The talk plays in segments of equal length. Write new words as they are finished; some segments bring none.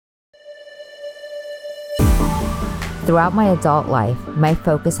Throughout my adult life, my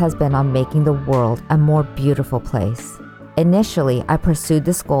focus has been on making the world a more beautiful place. Initially, I pursued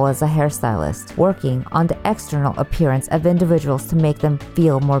this goal as a hairstylist, working on the external appearance of individuals to make them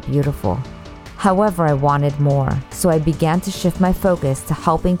feel more beautiful. However, I wanted more, so I began to shift my focus to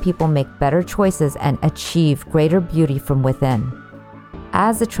helping people make better choices and achieve greater beauty from within.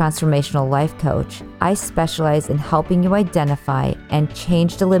 As a transformational life coach, I specialize in helping you identify and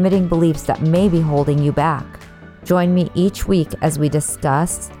change the limiting beliefs that may be holding you back. Join me each week as we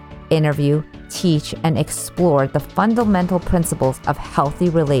discuss, interview, teach, and explore the fundamental principles of healthy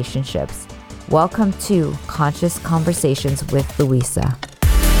relationships. Welcome to Conscious Conversations with Louisa.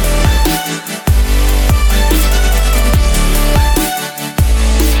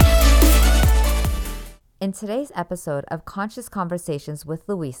 In today's episode of Conscious Conversations with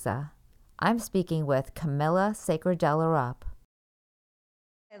Louisa, I'm speaking with Camilla Sacre-Dallerup.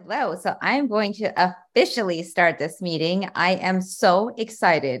 Hello. So I'm going to officially start this meeting. I am so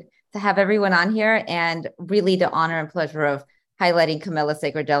excited to have everyone on here and really the honor and pleasure of highlighting Camilla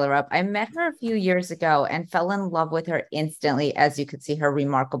Sacre-Dallerup. I met her a few years ago and fell in love with her instantly, as you could see her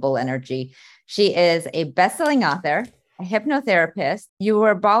remarkable energy. She is a best-selling author, a hypnotherapist. You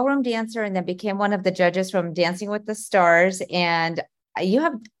were a ballroom dancer and then became one of the judges from Dancing with the Stars. And you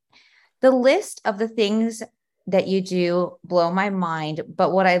have the list of the things that you do blow my mind.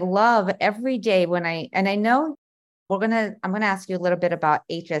 But what I love every day I know I'm going to ask you a little bit about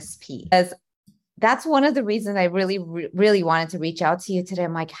HSP, because that's one of the reasons I really wanted to reach out to you today.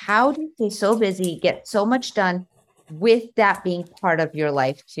 I'm like, how do you stay so busy, get so much done with that being part of your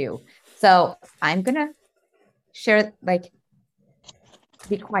life too? So I'm going to share,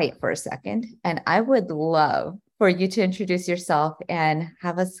 be quiet for a second. And I would love for you to introduce yourself and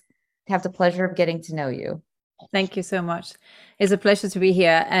have the pleasure of getting to know you. Thank you so much. It's a pleasure to be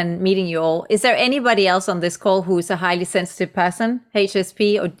here and meeting you all. Is there anybody else on this call who's a highly sensitive person,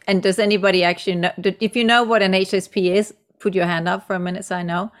 HSP? And does anybody actually know? If you know what an HSP is, put your hand up for a minute so I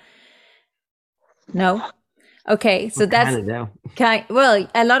know. No? Okay, so that's... Well,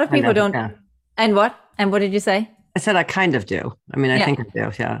 a lot of people don't... Yeah. And what? And what did you say? I said I kind of do. I mean, I think I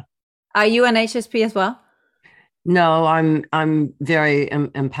do, yeah. Are you an HSP as well? No, I'm very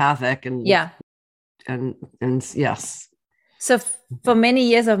empathic and... Yeah. And yes. So for many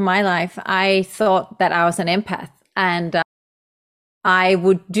years of my life, I thought that I was an empath, and I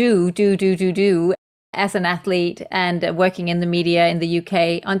would do as an athlete and working in the media in the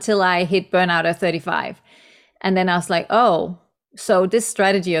UK until I hit burnout at 35. And then I was like, oh, so this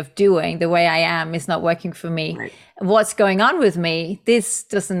strategy of doing the way I am is not working for me. Right. What's going on with me? This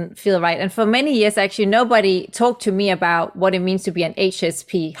doesn't feel right. And for many years, actually, nobody talked to me about what it means to be an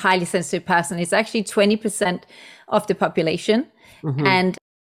HSP, highly sensitive person. It's actually 20% of the population. Mm-hmm. And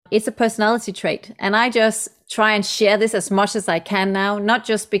it's a personality trait. And I just try and share this as much as I can now, not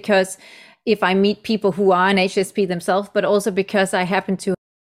just because if I meet people who are an HSP themselves, but also because I happen to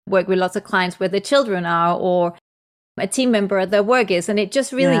work with lots of clients where their children are, or a team member at their work is. And it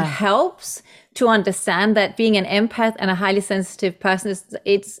just really helps to understand that being an empath and a highly sensitive person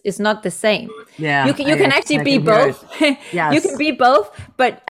is not the same. Yeah. You can actually be both. Yes. You can be both,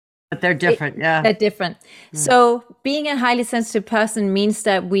 but they're different. They're different. Yeah. So being a highly sensitive person means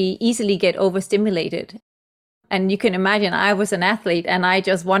that we easily get overstimulated. And you can imagine, I was an athlete and I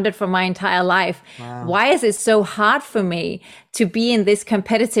just wondered for my entire life, why is it so hard for me to be in this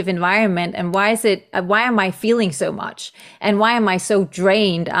competitive environment? And why am I feeling so much? And why am I so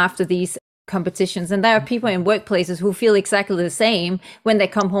drained after these competitions? And there are people in workplaces who feel exactly the same when they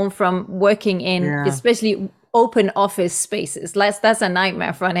come home from working in especially open office spaces. That's a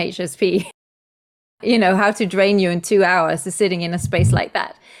nightmare for an HSP. You know, how to drain you in 2 hours is sitting in a space like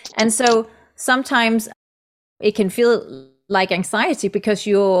that. And so sometimes it can feel like anxiety because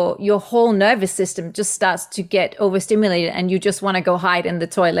your whole nervous system just starts to get overstimulated and you just want to go hide in the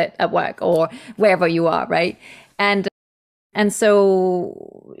toilet at work or wherever you are, right? And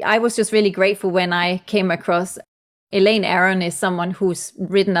so I was just really grateful when I came across Elaine Aron. Is someone who's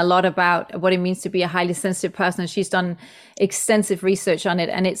written a lot about what it means to be a highly sensitive person. She's done extensive research on it.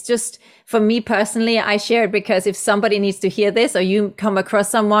 And it's just, for me personally, I share it because if somebody needs to hear this, or you come across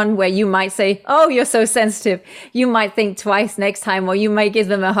someone where you might say, oh, you're so sensitive, you might think twice next time, or you might give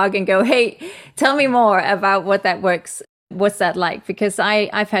them a hug and go, hey, tell me more about what that works. What's that like? Because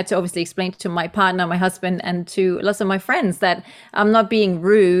I've had to obviously explain to my partner, my husband, and to lots of my friends that I'm not being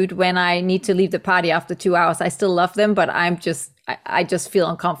rude when I need to leave the party after 2 hours. I still love them, but I just feel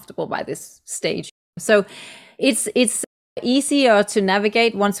uncomfortable by this stage. So it's easier to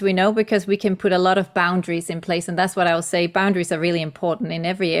navigate once we know, because we can put a lot of boundaries in place. And that's what I will say. Boundaries are really important in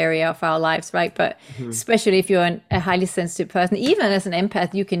every area of our lives, right? But especially if you're a highly sensitive person, even as an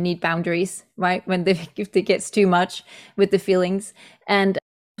empath, you can need boundaries, right? If it gets too much with the feelings. And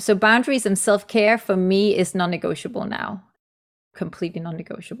so boundaries and self-care for me is non-negotiable now. Completely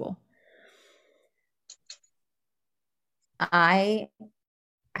non-negotiable.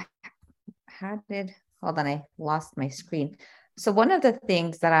 Hold on, I lost my screen. So one of the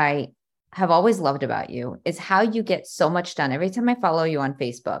things that I have always loved about you is how you get so much done. Every time I follow you on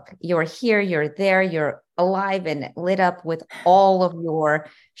Facebook, you're here, you're there, you're alive and lit up with all of your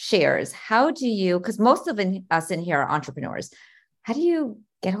shares. How do you, because most of us in here are entrepreneurs, how do you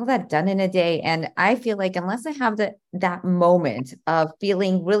get all that done in a day? And I feel like unless I have that moment of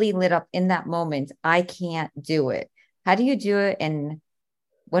feeling really lit up in that moment, I can't do it. How do you do it? And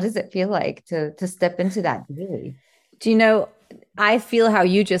what does it feel like to step into that day? Do you know, I feel how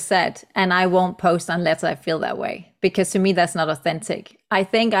you just said, and I won't post unless I feel that way, because to me, that's not authentic. I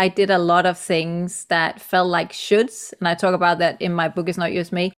think I did a lot of things that felt like shoulds. And I talk about that in my book, It's Not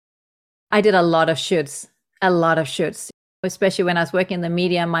Yours, Me. I did a lot of shoulds, especially when I was working in the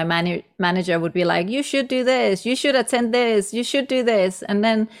media. My manager would be like, you should do this, you should attend this, you should do this. And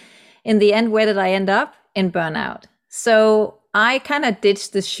then in the end, where did I end up? In burnout. So I kind of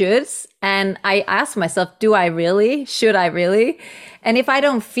ditched the shoulds and I asked myself, do I really? Should I really? And if I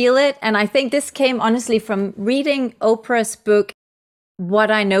don't feel it, and I think this came honestly from reading Oprah's book,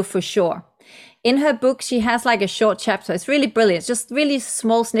 What I Know for Sure. In her book, she has like a short chapter. It's really brilliant. It's just really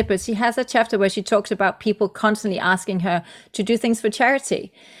small snippets. She has a chapter where she talks about people constantly asking her to do things for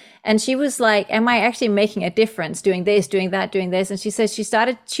charity. And she was like, am I actually making a difference doing this, doing that, doing this? And she says she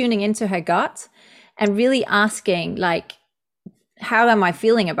started tuning into her gut and really asking, like, how am I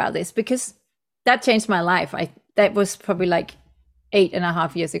feeling about this? Because that changed my life. That was probably like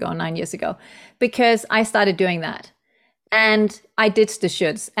 8.5 years ago, 9 years ago, because I started doing that. And I ditched the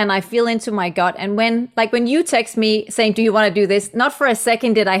shoulds and I feel into my gut. And when you text me saying, do you want to do this? Not for a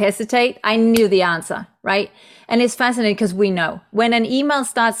second did I hesitate. I knew the answer, right? And it's fascinating because we know when an email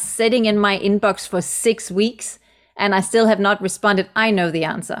starts sitting in my inbox for 6 weeks and I still have not responded, I know the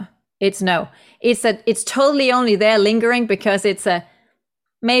answer. It's no. It's totally only there lingering because it's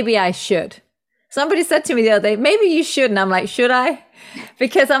maybe I should. Somebody said to me the other day, maybe you should. And I'm like, should I?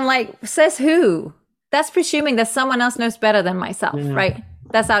 Because I'm like, says who? That's presuming that someone else knows better than myself, right?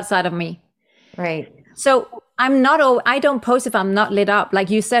 That's outside of me. Right. So I don't post if I'm not lit up. Like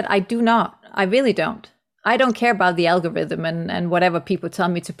you said, I do not. I really don't. I don't care about the algorithm and whatever people tell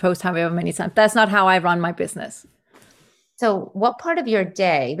me to post however many times. That's not how I run my business. So what part of your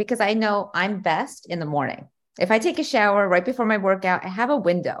day, because I know I'm best in the morning. If I take a shower right before my workout, I have a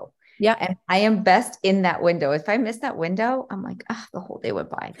window. Yeah. And I am best in that window. If I miss that window, I'm like, the whole day went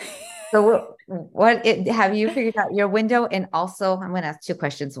by. So have you figured out your window? And also I'm going to ask 2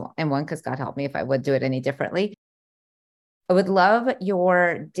 questions in one, because God help me if I would do it any differently. I would love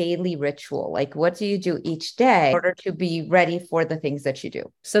your daily ritual. Like, what do you do each day in order to be ready for the things that you do?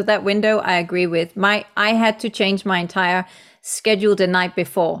 So that window, I agree with. I had to change my entire schedule the night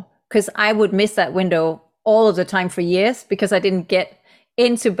before, because I would miss that window all of the time for years because I didn't get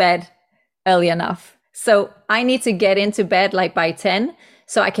into bed early enough. So I need to get into bed like by 10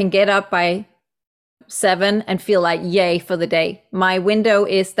 so I can get up by 7 and feel like yay for the day. My window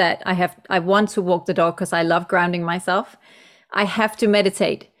is that I want to walk the dog because I love grounding myself. I have to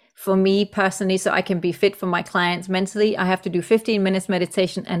meditate for me personally so I can be fit for my clients mentally. I have to do 15 minutes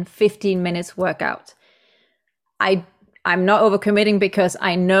meditation and 15 minutes workout. I'm not overcommitting because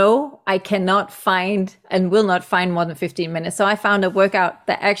I know I cannot find and will not find more than 15 minutes. So I found a workout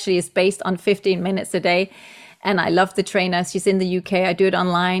that actually is based on 15 minutes a day. And I love the trainer. She's in the UK. I do it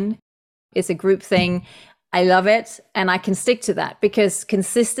online. It's a group thing. I love it. And I can stick to that because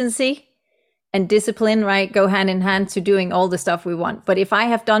consistency and discipline, right, go hand in hand to doing all the stuff we want. But if I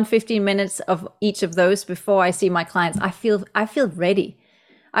have done 15 minutes of each of those before I see my clients, I feel ready.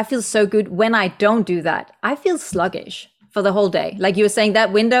 I feel so good. When I don't do that, I feel sluggish for the whole day. Like you were saying,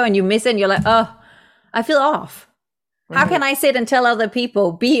 that window and you miss it and you're like, oh, I feel off. Right. How can I sit and tell other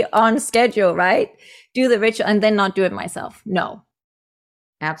people, be on schedule, right? Do the ritual and then not do it myself? No.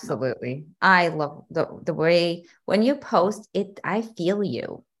 Absolutely. I love the way when you post it, I feel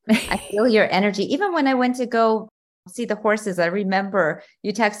you. I feel your energy. Even when I went to go see the horses, I remember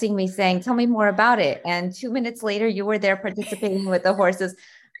you texting me saying, tell me more about it. And 2 minutes later, you were there participating with the horses.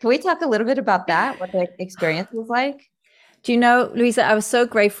 Can we talk a little bit about that? What the experience was like? Do you know, Louisa, I was so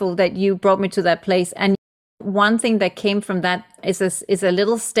grateful that you brought me to that place. And one thing that came from that is a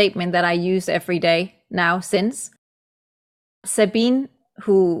little statement that I use every day now since. Sabine,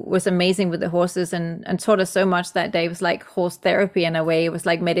 who was amazing with the horses and taught us so much that day, it was like horse therapy in a way. It was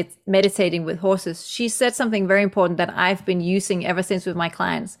like meditating with horses. She said something very important that I've been using ever since with my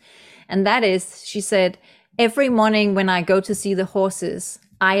clients. And that is, she said, every morning when I go to see the horses,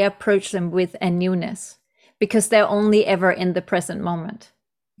 I approach them with a newness because they're only ever in the present moment.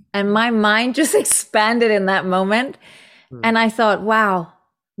 And my mind just expanded in that moment. And I thought, wow,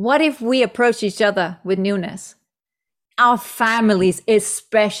 what if we approach each other with newness? Our families,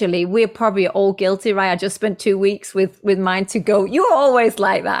 especially, we're probably all guilty, right? I just spent 2 weeks with mine to go, you're always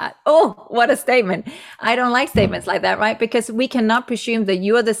like that. Oh, what a statement. I don't like statements like that, right? Because we cannot presume that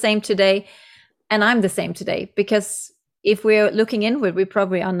you are the same today and I'm the same today. Because if we're looking inward, we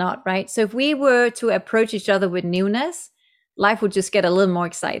probably are not, right? So if we were to approach each other with newness, life would just get a little more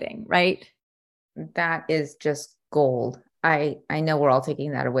exciting, right? That is just gold. I know we're all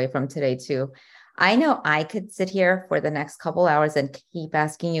taking that away from today too. I know I could sit here for the next couple hours and keep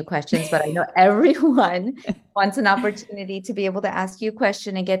asking you questions, but I know everyone wants an opportunity to be able to ask you a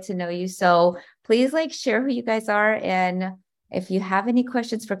question and get to know you. So please share who you guys are. And if you have any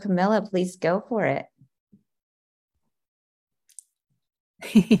questions for Camilla, please go for it.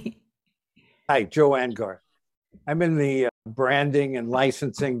 Hi, Joe Angar. I'm in the branding and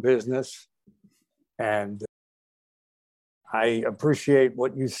licensing business, and I appreciate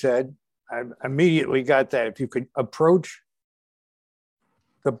what you said. I immediately got that. If you could approach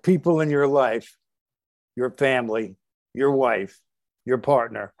the people in your life, your family, your wife, your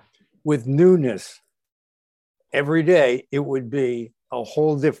partner, with newness every day, it would be a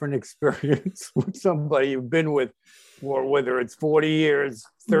whole different experience with somebody you've been with, or whether it's 40 years,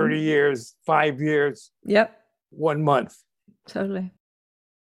 30 years, 5 years, 1 month. Totally.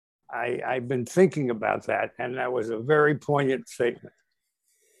 I've been thinking about that, and that was a very poignant statement.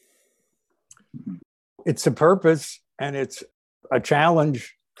 It's a purpose, and it's a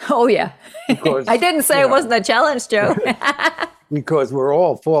challenge. Oh, yeah. Because, I didn't say it wasn't a challenge, Joe. Because we're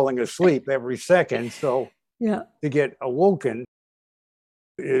all falling asleep every second. So to get awoken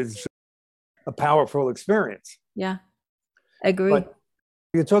is a powerful experience. Yeah, agree. But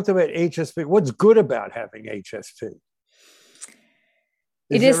you talked about HSP. What's good about having HSP?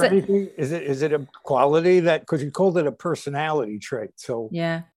 Is it a quality that, because you called it a personality trait? So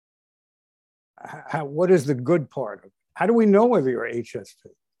yeah. What is the good part of it? How do we know whether you're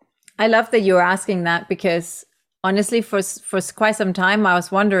HSP? I love that you're asking that, because honestly, for quite some time, I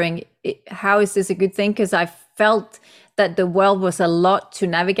was wondering, how is this a good thing? Because I felt that the world was a lot to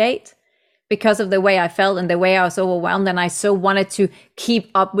navigate because of the way I felt and the way I was overwhelmed. And I so wanted to keep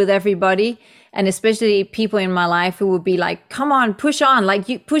up with everybody. And especially people in my life who would be like, come on, push on,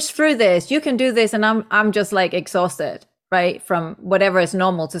 you push through this, you can do this. And I'm just exhausted, right? From whatever is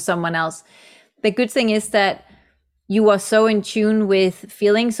normal to someone else. The good thing is that you are so in tune with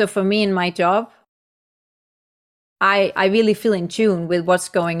feelings. So for me in my job, I really feel in tune with what's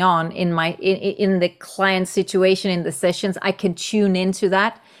going on in the client situation, in the sessions. I can tune into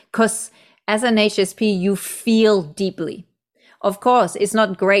that because as an HSP, you feel deeply. Of course, it's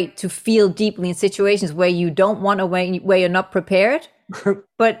not great to feel deeply in situations where you don't want to, where you're not prepared.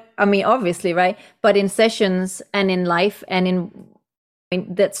 But I mean, obviously, right? But in sessions and in life and in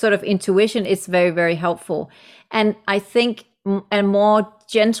that sort of intuition, it's very, very helpful. And I think a more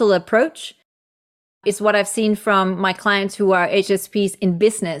gentle approach is what I've seen from my clients who are HSPs in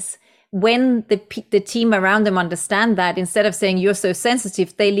business. When the team around them understand that, instead of saying you're so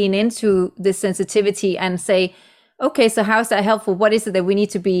sensitive, they lean into this sensitivity and say, okay, so how is that helpful? What is it that we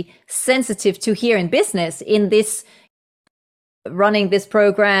need to be sensitive to here in business, in this, running this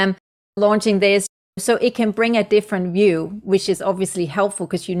program, launching this? So it can bring a different view, which is obviously helpful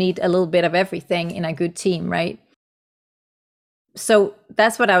because you need a little bit of everything in a good team, right? So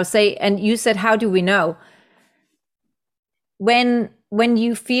that's what I would say. And you said, how do we know? When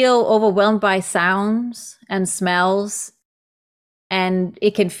you feel overwhelmed by sounds and smells, and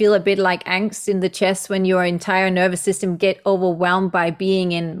it can feel a bit like angst in the chest when your entire nervous system get overwhelmed by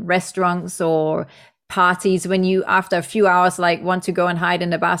being in restaurants or parties, when you, after a few hours, want to go and hide in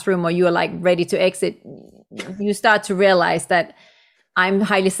the bathroom, or you are ready to exit, you start to realize that I'm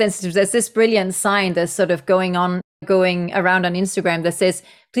highly sensitive. There's this brilliant sign that's sort of going around on Instagram that says,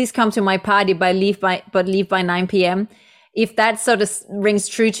 please come to my party, but leave by 9 p.m. If that sort of rings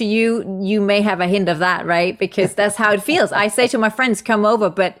true to you, you may have a hint of that, right? Because that's how it feels. I say to my friends, come over,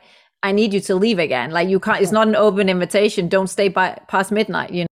 but I need you to leave again. You can't, it's not an open invitation. Don't stay past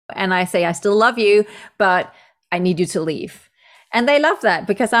midnight, And I say, I still love you, but I need you to leave. And they love that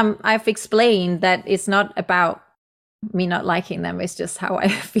because I've explained that it's not about me not liking them. It's just how I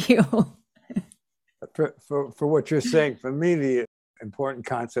feel. for what you're saying. For me, the important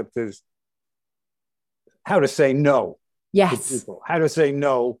concept is how to say no to people. How to say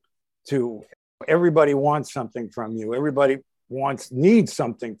no to everybody wants something from you. Everybody needs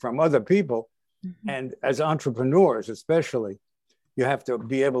something from other people. Mm-hmm. And as entrepreneurs, especially, you have to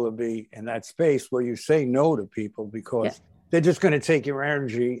be able to be in that space where you say no to people because they're just going to take your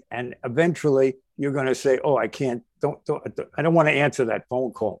energy, and eventually you're going to say, "Oh, I can't. I don't want to answer that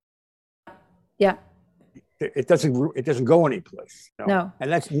phone call." Yeah, it doesn't go anyplace. You know? No,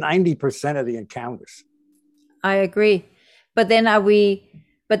 and that's 90% of the encounters. I agree, but then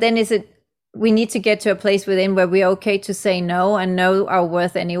is it? We need to get to a place within where we're okay to say no and know our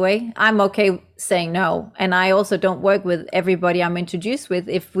worth anyway. I'm okay saying no, and I also don't work with everybody I'm introduced with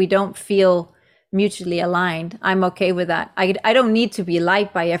if we don't feel mutually aligned. I'm okay with that. I don't need to be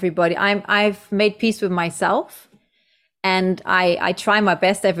liked by everybody. I've made peace with myself, and I try my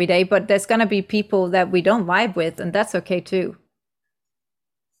best every day, but there's going to be people that we don't vibe with, and that's okay too.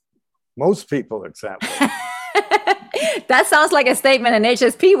 Most people, it's that way. That sounds like a statement an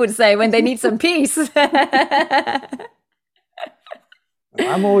HSP would say when they need some peace.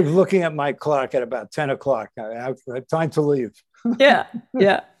 I'm always looking at my clock at about 10 o'clock. I have time to leave. Yeah.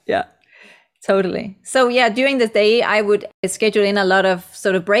 Totally. So during the day, I would schedule in a lot of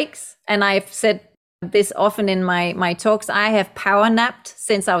sort of breaks. And I've said this often in my talks. I have power napped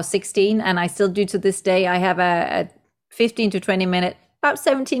since I was 16, and I still do to this day. I have a 15 to 20 minute, about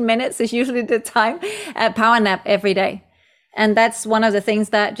 17 minutes is usually the time, power nap every day. And that's one of the things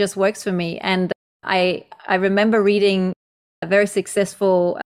that just works for me. And I remember reading a very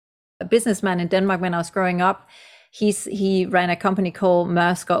successful businessman in Denmark when I was growing up. He ran a company called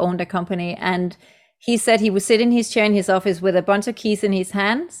Maersk, or owned a company. And he said he would sit in his chair in his office with a bunch of keys in his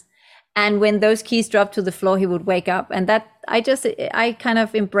hands. And when those keys dropped to the floor, he would wake up. And that I kind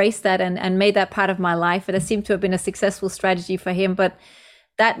of embraced that and made that part of my life. And it seemed to have been a successful strategy for him. But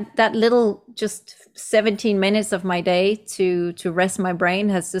that little just 17 minutes of my day to rest my brain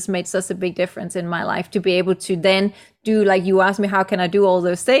has just made such a big difference in my life, to be able to then do, like you asked me, how can I do all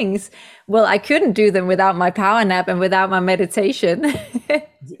those things? Well, I couldn't do them without my power nap and without my meditation.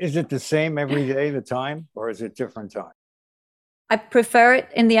 Is it the same every day, the time, or is it different time? I prefer it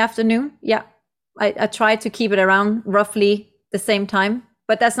in the afternoon. Yeah. I try to keep it around roughly the same time,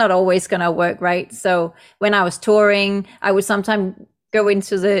 but that's not always going to work, right? So when I was touring, I would sometimes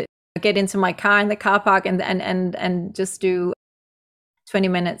get into my car in the car park and just do 20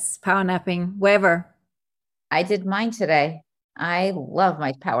 minutes power napping, wherever. I did mine today. I love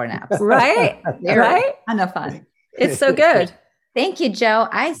my power naps. Right? They're right? a ton of fun. It's so good. Thank you, Joe.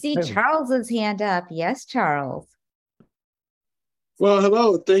 I see Charles's hand up. Yes, Charles. Well,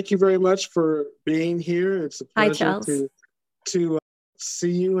 hello. Thank you very much for being here. It's a pleasure to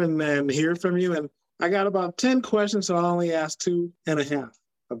see you and hear from you. And I got about 10 questions, so I'll only ask 2.5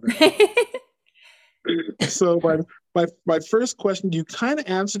 of them. So my first question, you kind of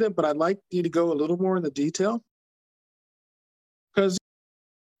answered it, but I'd like you to go a little more into detail. Because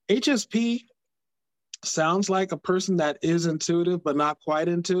HSP sounds like a person that is intuitive, but not quite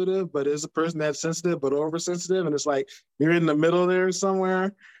intuitive, but is a person that's sensitive, but oversensitive. And it's like you're in the middle there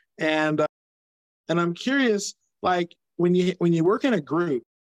somewhere. And I'm curious, like when you work in a group,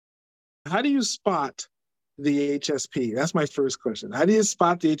 how do you spot the HSP? That's my first question. How do you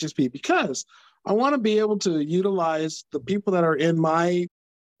spot the HSP? Because I want to be able to utilize the people that are in my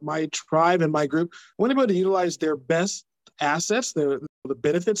tribe and my group. I want to be able to utilize their best assets, the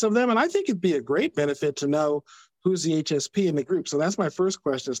benefits of them. And I think it'd be a great benefit to know who's the HSP in the group. So that's my first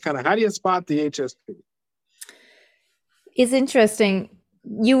question, is kind of how do you spot the HSP? It's interesting.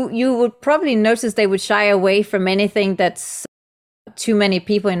 You would probably notice they would shy away from anything that's too many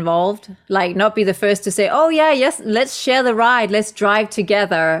people involved, like not be the first to say, oh yeah, yes, let's share the ride, let's drive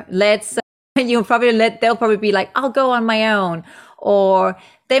together, they'll probably be like, I'll go on my own. Or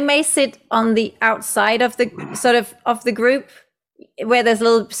they may sit on the outside of the of the group where there's a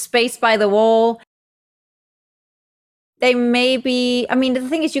little space by the wall. They may be, the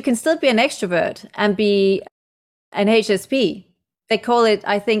thing is, you can still be an extrovert and be an HSP. They call it,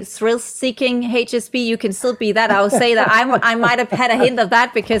 I think, thrill-seeking HSP. You can still be that. I will say that I might have had a hint of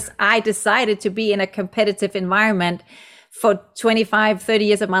that because I decided to be in a competitive environment for 25, 30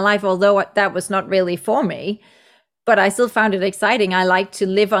 years of my life, although that was not really for me. But I still found it exciting. I like to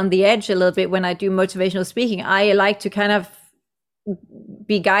live on the edge a little bit when I do motivational speaking. I like to kind of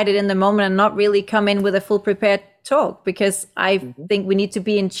be guided in the moment and not really come in with a full prepared talk, because I think we need to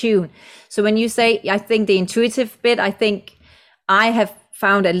be in tune. So when you say, I think the intuitive bit, I think I have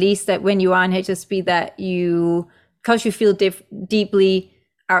found at least that when you are in HSP, that because you feel deeply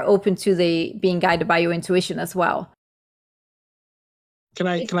are open to the being guided by your intuition as well. Can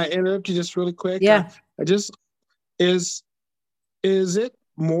I interrupt you just really quick? Yeah. I just is it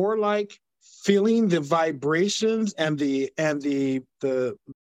more like feeling the vibrations and the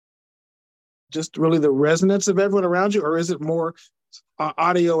just really the resonance of everyone around you, or is it more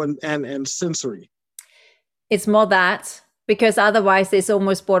audio and sensory? It's more that, because otherwise it's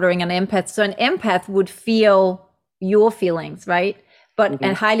almost bordering an empath. So an empath would feel your feelings, right? But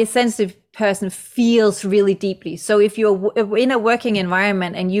a highly sensitive person feels really deeply. So if you're in a working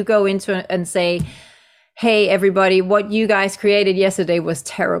environment and you go into it and say, hey, everybody, what you guys created yesterday was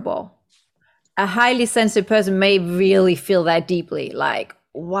terrible. A highly sensitive person may really feel that deeply, like,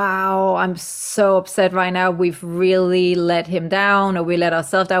 wow, I'm so upset right now. We've really let him down, or we let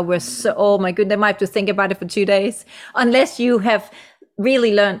ourselves down. We're so, oh my goodness, they might have to think about it for 2 days. Unless you have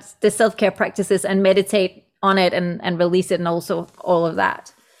really learned the self-care practices and meditate on it and release it, and also all of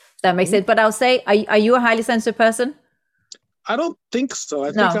that. That makes sense. But I'll say, are you a highly sensitive person? I don't think so.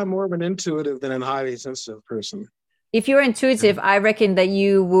 I think I'm more of an intuitive than a highly sensitive person. If you're intuitive, I reckon that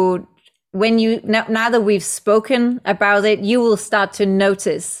you would, when you, now that we've spoken about it, you will start to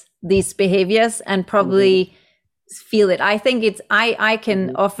notice these behaviors and probably feel it. I think I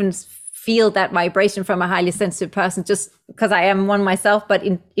can often feel that vibration from a highly sensitive person just because I am one myself. But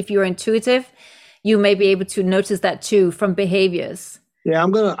if you're intuitive, you may be able to notice that too from behaviors. Yeah,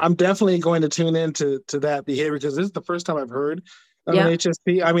 I'm definitely going to tune into that behavior, because this is the first time I've heard of an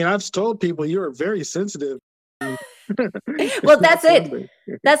HSP. I mean, I've told people you're very sensitive. Well, that's it.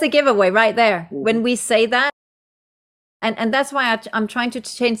 That's a giveaway right there. When we say that, and that's why I'm trying to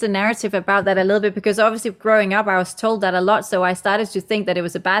change the narrative about that a little bit, because obviously growing up, I was told that a lot. So I started to think that it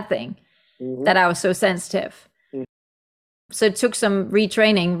was a bad thing that I was so sensitive. So it took some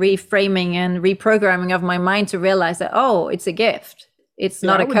retraining, reframing, and reprogramming of my mind to realize that, oh, it's a gift. It's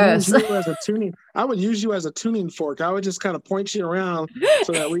not a curse. I would use you as a tuning fork. I would just kind of point you around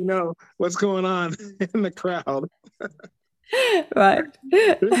so that we know what's going on in the crowd. Right.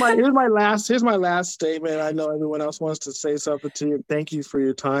 Here's my last statement. I know everyone else wants to say something to you. Thank you for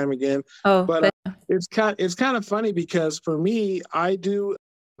your time again. But it's kind of funny, because for me, I've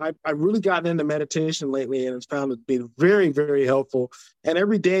really gotten into meditation lately, and it's found to be very, very helpful. And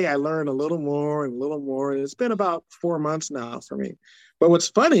every day I learn a little more and a little more. And it's been about 4 months now for me. But what's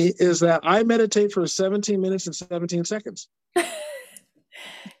funny is that I meditate for 17 minutes and 17 seconds.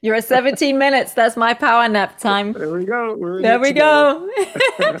 You're at 17 minutes. That's my power nap time. There we go. There we go.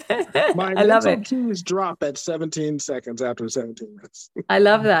 My mental cues drop at 17 seconds after 17 minutes. I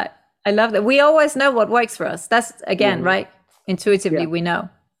love that. We always know what works for us. That's, again, right? Intuitively, we know.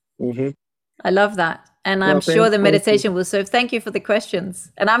 I love that. And I'm sure the meditation will serve. Thank you for the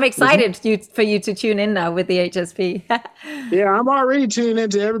questions. And I'm excited for you to tune in now with the HSP. Yeah, I'm already tuning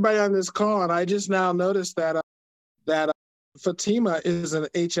into everybody on this call. And I just now noticed that Fatima is an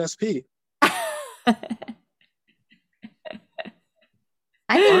HSP.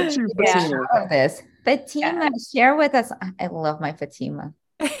 Aren't you, Fatima? I love this. Fatima, share with us. I love my Fatima.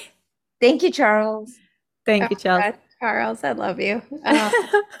 Thank you, Charles. Thank you, Charles. Charles, I love you.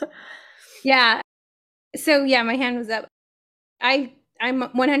 Yeah. So my hand was up. I'm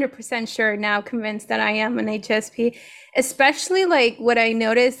 100% sure now, convinced that I am an HSP, especially like what I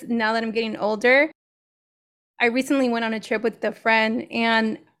noticed now that I'm getting older. I recently went on a trip with a friend,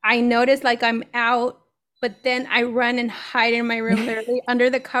 and I noticed like I'm out, but then I run and hide in my room literally under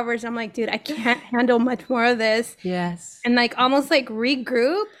the covers. I'm like, dude, I can't handle much more of this. Yes. And like almost like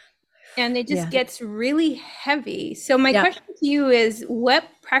regroup. And it just gets really heavy. So my question to you is, what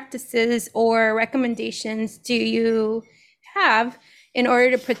practices or recommendations do you have in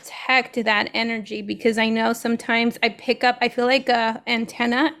order to protect that energy? Because I know sometimes I feel like a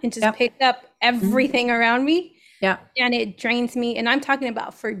antenna and just pick up everything around me. Yeah. And it drains me. And I'm talking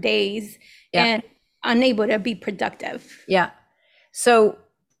about for days and unable to be productive. Yeah. So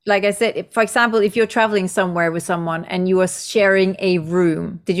like I said, for example, if you're traveling somewhere with someone and you are sharing a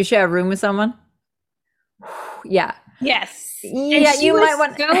room, did you share a room with someone? Yeah. Yes. Yeah, you might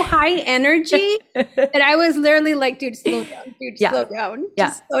want so high energy that I was literally like, dude, slow down, slow down,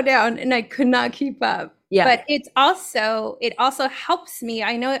 just slow down. And I could not keep up. Yeah. But it also helps me.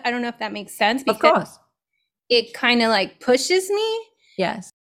 I don't know if that makes sense, because of course it kind of like pushes me.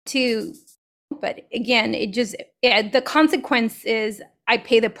 Yes. But again, the consequence is I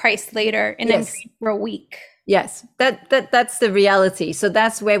pay the price later, and I'm paid for a week. Yes, that's the reality. So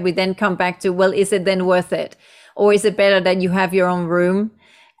that's where we then come back to, well, is it then worth it? Or is it better that you have your own room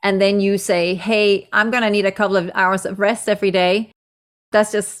and then you say, hey, I'm going to need a couple of hours of rest every day.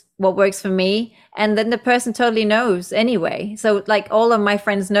 that's just what works for me. And then the person totally knows anyway. So like all of my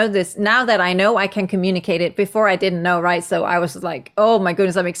friends know this. Now that I know, I can communicate it. Before I didn't know, right? So I was like, oh my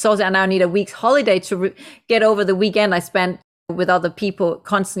goodness, I'm exhausted. I now need a week's holiday to get over the weekend I spent with other people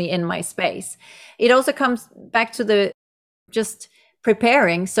constantly in my space. It also comes back to the just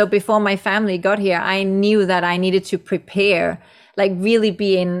preparing. So before my family got here, I knew that I needed to prepare, like really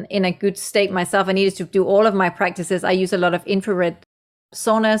be in a good state myself. I needed to do all of my practices. I use a lot of infrared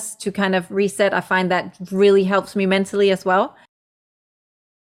saunas to kind of reset. I find that really helps me mentally as well.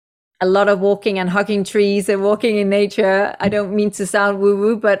 A lot of walking and hugging trees and walking in nature. I don't mean to sound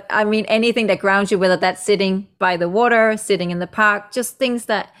woo-woo, but I mean anything that grounds you, whether that's sitting by the water, sitting in the park, just things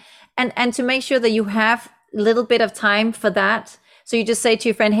that, and to make sure that you have a little bit of time for that. So you just say to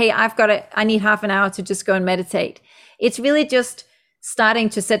your friend, hey, I need half an hour to just go and meditate. It's really just starting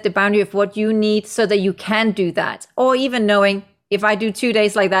to set the boundary of what you need so that you can do that. Or even knowing, if I do 2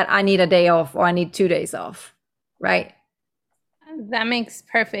 days like that, I need a day off, or I need 2 days off, right? That makes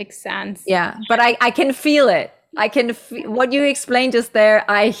perfect sense. Yeah, but I can feel it. What you explained just there,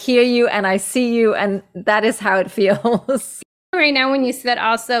 I hear you and I see you, and that is how it feels. Right now, when you said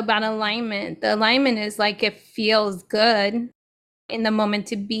also about alignment, the alignment is like, it feels good in the moment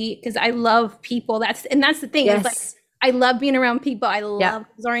to be, because I love people. That's the thing. Yes. It's like, I love being around people. I love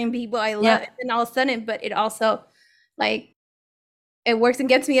observing people. I love it. And all of a sudden, but it also like, it works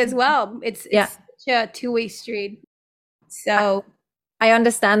against me as well. It's such a two-way street. So I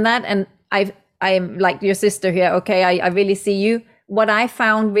understand that. And I am like your sister here. Okay. I really see you. What I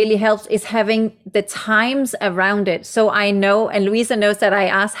found really helps is having the times around it. So I know, and Louisa knows that I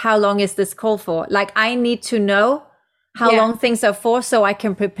ask, how long is this call for? Like I need to know how long things are for so I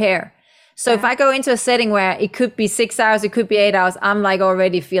can prepare. So if I go into a setting where it could be 6 hours, it could be 8 hours, I'm like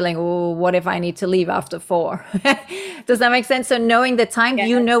already feeling, oh, what if I need to leave after 4? Does that make sense? So knowing the time,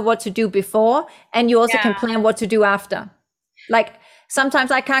 you know what to do before, and you also can plan what to do after. Like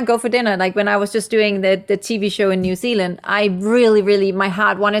sometimes I can't go for dinner. Like when I was just doing the TV show in New Zealand, I really, really, my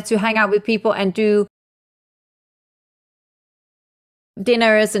heart wanted to hang out with people and do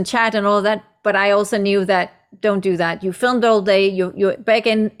dinners and chat and all that. But I also knew that don't do that. You filmed all day. You're back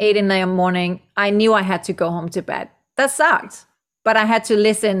in 8 in the morning. I knew I had to go home to bed. That sucked. But I had to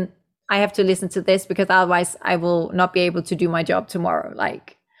listen. I have to listen to this because otherwise I will not be able to do my job tomorrow.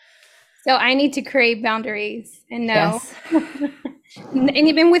 Like, so I need to create boundaries and know. Yes. And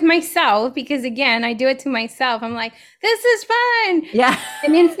even with myself, because again, I do it to myself. I'm like, this is fun. Yeah.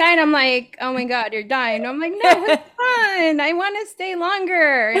 And inside I'm like, oh my God, you're dying. I'm like, no, it's fun. I want to stay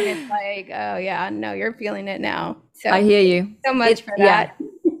longer. And it's like, oh yeah, no, you're feeling it now. So I hear you. So much for that.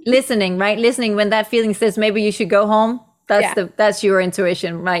 Listening, right? Listening when that feeling says maybe you should go home. That's your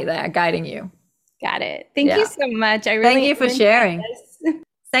intuition right there guiding you. Got it. Thank you so much. I really thank you for sharing.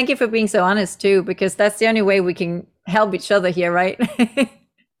 Thank you for being so honest too, because that's the only way we can help each other here, right?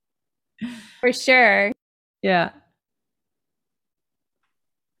 For sure. Yeah.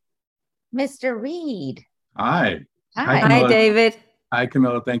 Mr. Reed. Hi. Hi, David. Hi,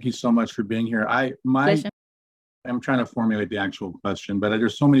 Camilla. Thank you so much for being here. I'm trying to formulate the actual question, but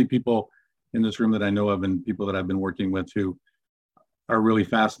there's so many people in this room that I know of and people that I've been working with who are really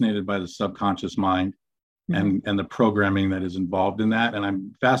fascinated by the subconscious mind and the programming that is involved in that. And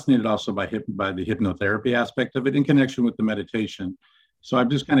I'm fascinated also by the hypnotherapy aspect of it in connection with the meditation. So I've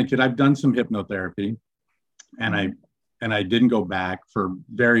just I've done some hypnotherapy and I didn't go back for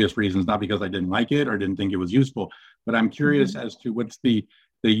various reasons, not because I didn't like it or didn't think it was useful, but I'm curious as to what's the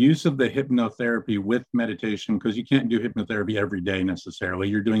use of the hypnotherapy with meditation, because you can't do hypnotherapy every day necessarily.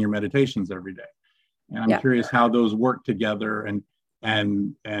 You're doing your meditations every day. And I'm curious how those work together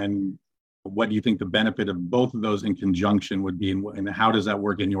and what do you think the benefit of both of those in conjunction would be, and how does that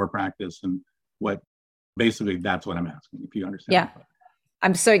work in your practice, and what basically that's what I'm asking, if you understand. Yeah.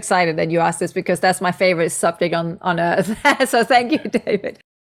 I'm so excited that you asked this because that's my favorite subject on earth. So thank you, David.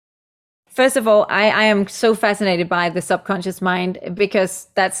 First of all, I am so fascinated by the subconscious mind because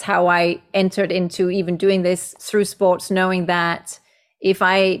that's how I entered into even doing this through sports, knowing that if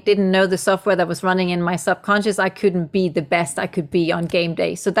I didn't know the software that was running in my subconscious, I couldn't be the best I could be on game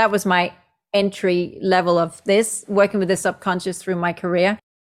day. So that was my entry level of this, working with the subconscious through my career.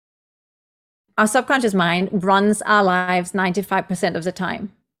 Our subconscious mind runs our lives 95% of the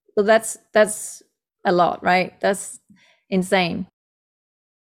time. So that's a lot, right? That's insane.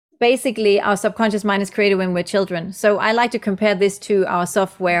 Basically, our subconscious mind is created when we're children. So I like to compare this to our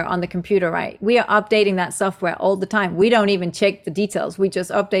software on the computer, right? We are updating that software all the time. We don't even check the details. We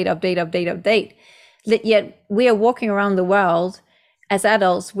just update. Yet we are walking around the world as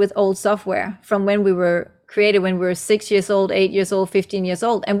adults with old software from when we were created when we were 6 years old, 8 years old, 15 years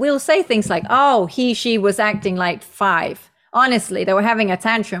old. And we'll say things like, oh, she was acting like 5. Honestly, they were having a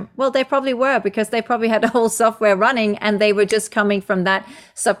tantrum. Well, they probably were, because they probably had the whole software running and they were just coming from that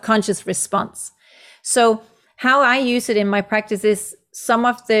subconscious response. So how I use it in my practice is some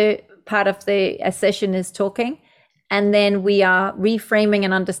of the part of the session is talking, and then we are reframing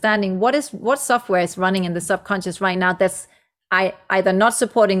and understanding what software is running in the subconscious right now that's either not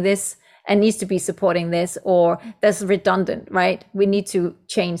supporting this and needs to be supporting this, or that's redundant, right? We need to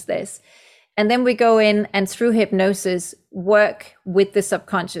change this. And then we go in and through hypnosis work with the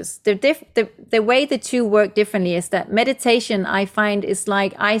subconscious. The way the two work differently is that meditation, I find, is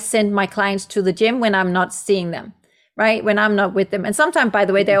like I send my clients to the gym when I'm not seeing them, right? When I'm not with them. And sometimes, by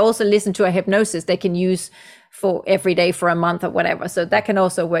the way, they also listen to a hypnosis they can use for every day for a month or whatever. So that can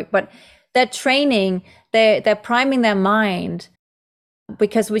also work. But they're training, they're priming their mind,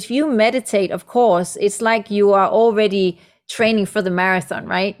 because if you meditate, of course, it's like you are already training for the marathon,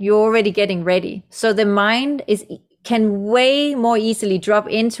 right? You're already getting ready. So the mind can way more easily drop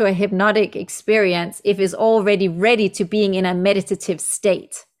into a hypnotic experience if it's already ready to being in a meditative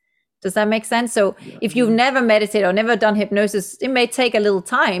state. Does that make sense? So if you've never meditated or never done hypnosis, it may take a little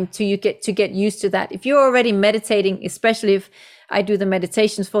time to get used to that. If you're already meditating, especially if I do the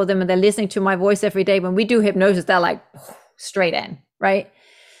meditations for them and they're listening to my voice every day, when we do hypnosis, they're like straight in, right?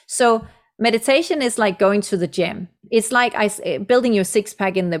 So meditation is like going to the gym. It's like building your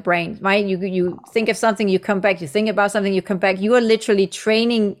 6-pack in the brain, right? You think of something, you come back. You think about something, you come back. You are literally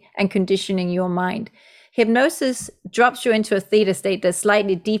training and conditioning your mind. Hypnosis drops you into a theta state that's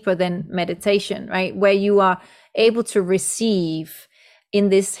slightly deeper than meditation, right? Where you are able to receive in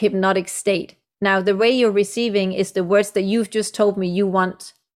this hypnotic state. Now, the way you're receiving is the words that you've just told me you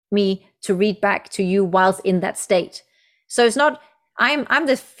want me to read back to you whilst in that state. So it's not, I'm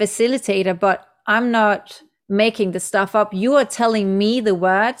the facilitator, but I'm not making the stuff up. You are telling me the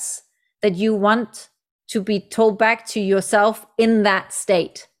words that you want to be told back to yourself in that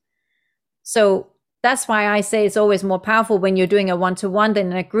state. So that's why I say it's always more powerful when you're doing a one-to-one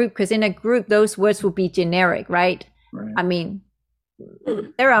than in a group, because in a group, those words will be generic, right? I mean,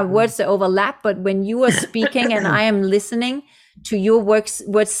 there are words that overlap, but when you are speaking and I am listening to your words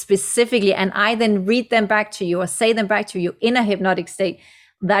specifically, and I then read them back to you or say them back to you in a hypnotic state,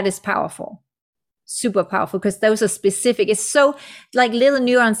 that is powerful. Super powerful, because those are specific. It's so like little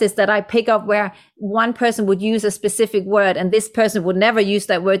nuances that I pick up where one person would use a specific word and this person would never use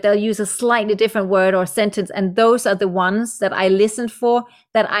that word. They'll use a slightly different word or sentence. And those are the ones that I listen for,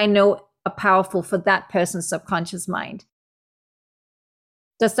 that I know are powerful for that person's subconscious mind.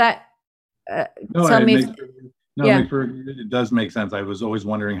 Does that tell me? It does make sense. I was always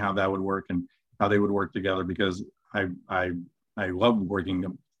wondering how that would work and how they would work together, because I love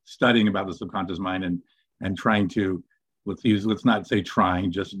studying about the subconscious mind and trying to, let's not say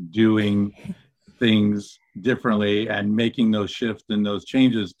trying, just doing things differently and making those shifts and those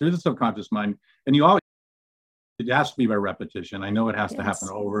changes through the subconscious mind. And it has to be by repetition. I know it has to happen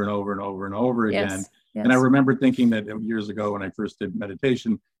over and over and over and over again. Yes. And I remember thinking that years ago when I first did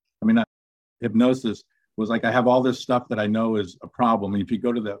meditation, hypnosis, was like, I have all this stuff that I know is a problem. And if you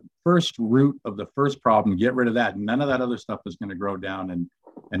go to the first root of the first problem, get rid of that, none of that other stuff is going to grow down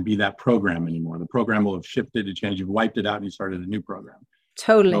and be that program anymore. The program will have shifted and changed. You've wiped it out and you started a new program.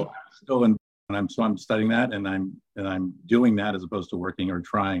 Totally. So I'm studying that, and I'm doing that as opposed to working or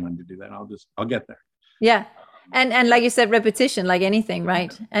trying to do that. I'll get there. Yeah. And like you said, repetition, like anything,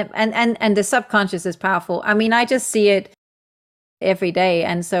 right? And the subconscious is powerful. I mean, I just see it every day.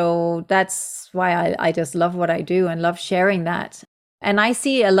 And so that's why I just love what I do and love sharing that. And I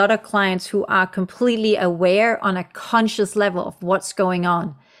see a lot of clients who are completely aware on a conscious level of what's going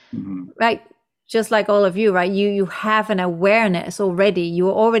on, right? Just like all of you, right? You have an awareness already.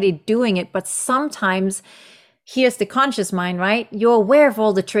 You're already doing it. But sometimes here's the conscious mind, right? You're aware of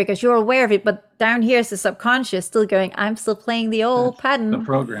all the triggers. You're aware of it. But down here is the subconscious still going, I'm still playing the old pattern. The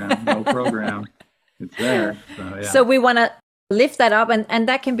program, no program. It's there. So we want to lift that up. And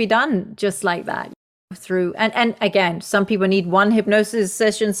that can be done just like that. Through and again, some people need one hypnosis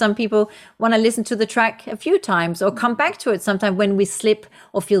session, some people want to listen to the track a few times or come back to it sometime when we slip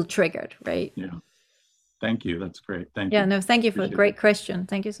or feel triggered, right? Yeah. Thank you. That's great. Thank you. Yeah, no, thank you for a great question.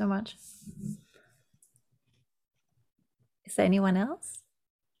 Thank you so much. Is there anyone else?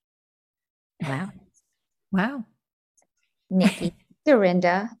 Wow. Nikki,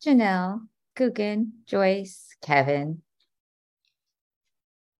 Dorinda, Janelle, Guggen, Joyce, Kevin.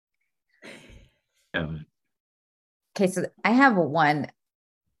 Okay, so I have one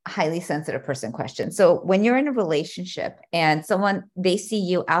highly sensitive person question. So when you're in a relationship and they see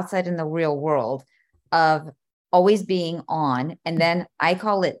you outside in the real world, of always being on. And then I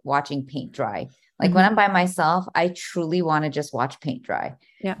call it watching paint dry. Like when I'm by myself, I truly want to just watch paint dry.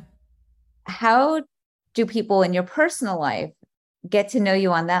 Yeah. How do people in your personal life get to know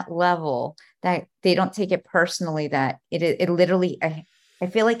you on that level that they don't take it personally, that it literally, I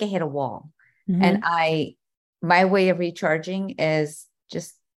feel like I hit a wall, and my way of recharging is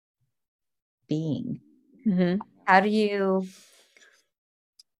just being. How do you,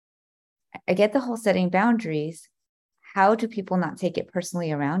 I get the whole setting boundaries. How do people not take it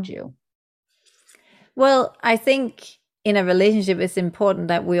personally around you? Well, I think in a relationship, it's important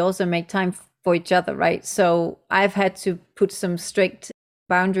that we also make time for each other, right? So I've had to put some strict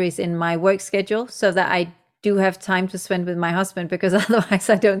boundaries in my work schedule so that I do have time to spend with my husband, because otherwise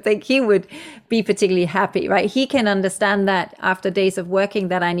I don't think he would be particularly happy, right? He can understand that after days of working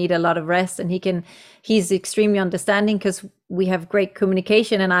that I need a lot of rest, and he's extremely understanding because we have great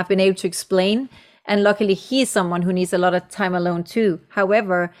communication and I've been able to explain. And luckily he's someone who needs a lot of time alone too.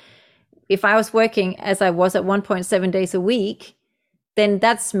 However, if I was working as I was at 1.7 days a week, then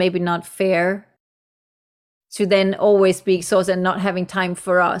that's maybe not fair to then always be exhausted and not having time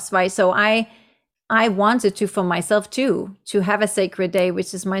for us, right? So I wanted to, for myself too, to have a sacred day,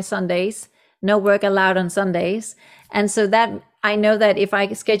 which is my Sundays, no work allowed on Sundays. And so that I know that if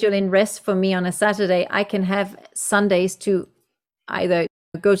I schedule in rest for me on a Saturday, I can have Sundays to either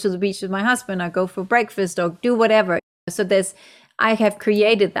go to the beach with my husband or go for breakfast or do whatever. So I have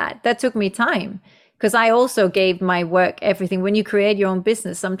created that. That took me time, because I also gave my work everything. When you create your own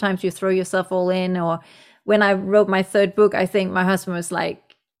business, sometimes you throw yourself all in. Or when I wrote my third book, I think my husband was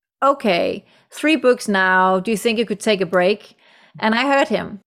like, okay, 3 books now. Do you think you could take a break? And I heard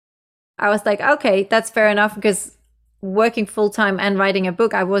him. I was like, okay, that's fair enough, because working full time and writing a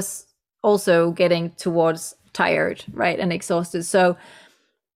book, I was also getting towards tired, right, and exhausted. So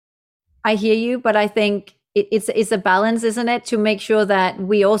I hear you, but I think it's a balance, isn't it? To make sure that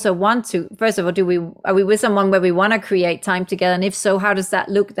we also want to, first of all, are we with someone where we want to create time together? And if so, how does that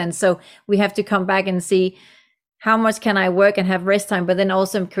look then? So we have to come back and see, how much can I work and have rest time, but then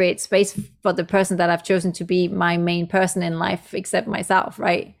also create space for the person that I've chosen to be my main person in life, except myself,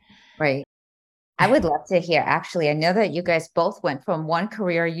 right? Right. I would love to hear, actually, I know that you guys both went from one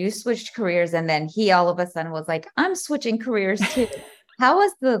career, you switched careers, and then he all of a sudden was like, I'm switching careers too. How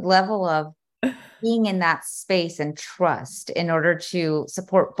was the level of being in that space and trust in order to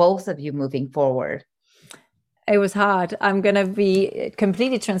support both of you moving forward? It was hard. I'm going to be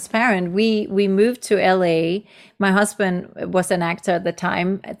completely transparent. We moved to LA. My husband was an actor at the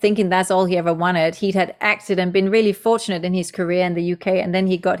time, thinking that's all he ever wanted. He had acted and been really fortunate in his career in the UK. And then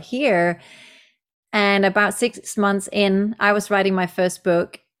he got here. And about 6 months in, I was writing my first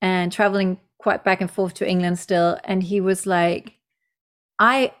book and traveling quite back and forth to England still. And he was like,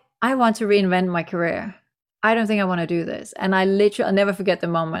 I want to reinvent my career. I don't think I want to do this. And I'll never forget the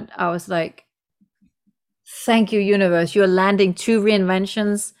moment. I was like, thank you, universe. You're landing 2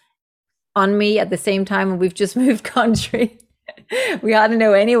 reinventions on me at the same time. And we've just moved country. We hardly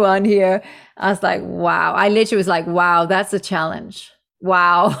know anyone here. I was like, wow. I literally was like, wow, that's a challenge.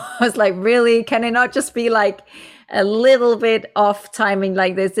 Wow. I was like, really? Can it not just be like a little bit off timing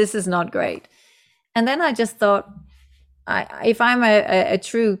like this? This is not great. And then I just thought, if I'm a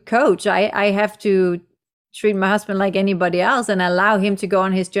true coach, I have to treat my husband like anybody else and allow him to go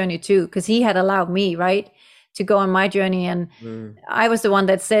on his journey too, because he had allowed me, right, to go on my journey. And I was the one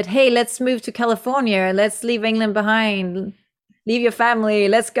that said, hey, let's move to California. Let's leave England behind. Leave your family.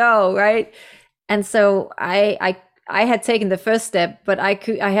 Let's go, right? And so I had taken the first step, but I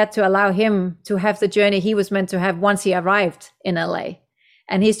had to allow him to have the journey he was meant to have once he arrived in LA.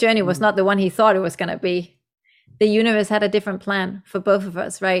 And his journey was not the one he thought it was going to be. The universe had a different plan for both of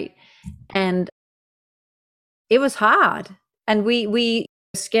us, right? And it was hard. And we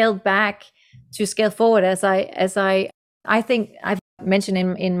scaled back to scale forward as I think I've mentioned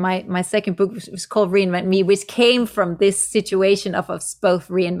in my second book, which was called Reinvent Me, which came from this situation of us both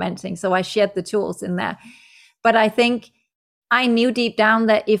reinventing. So I shared the tools in there. But I think I knew deep down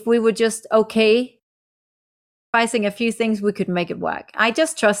that if we were just sacrificing a few things, we could make it work.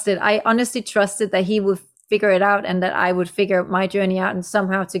 I honestly trusted that he would figure it out and that I would figure my journey out, and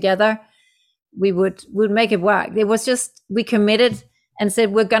somehow together we would make it work. It was just, we committed and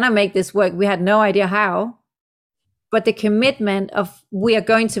said, we're going to make this work. We had no idea how, but the commitment of we are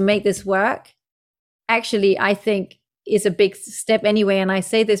going to make this work, actually, I think is a big step anyway. And I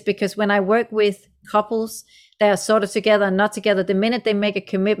say this because when I work with couples that are sort of together and not together, the minute they make a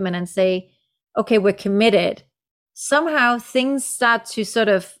commitment and say, okay, we're committed, somehow things start to sort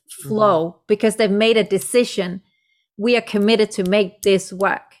of flow because they've made a decision. We are committed to make this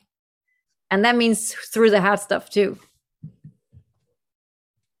work. And that means through the hard stuff too.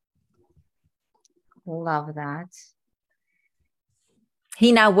 Love that.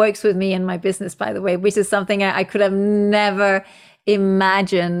 He now works with me in my business, by the way, which is something I could have never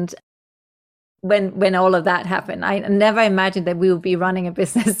imagined when all of that happened. I never imagined that we would be running a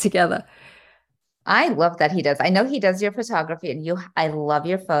business together. I love that he does. I know he does your photography, and I love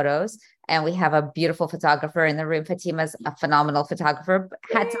your photos. And we have a beautiful photographer in the room. Fatima's a phenomenal photographer.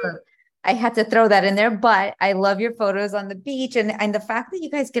 I had to throw that in there, but I love your photos on the beach, and the fact that you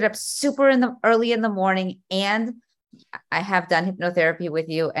guys get up super early in the morning. And I have done hypnotherapy with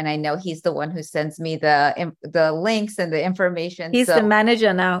you, and I know he's the one who sends me the links and the information. He's the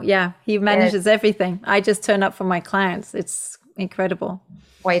manager now. Yeah, he manages everything. I just turn up for my clients. It's incredible.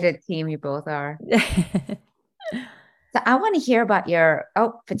 Quite a team you both are. So I want to hear about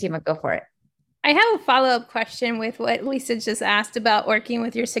Fatima, go for it. I have a follow-up question with what Lisa just asked about working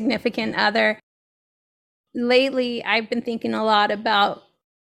with your significant other. Lately, I've been thinking a lot about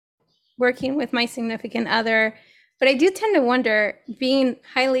working with my significant other, but I do tend to wonder, being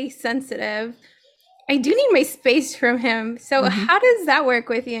highly sensitive, I do need my space from him. So how does that work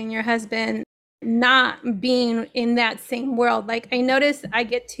with you and your husband, not being in that same world? Like, I notice I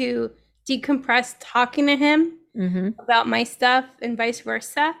get to decompress talking to him about my stuff and vice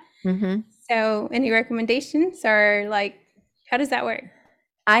versa. So any recommendations, or like, how does that work?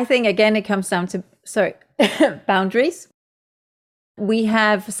 I think, again, it comes down to, boundaries. We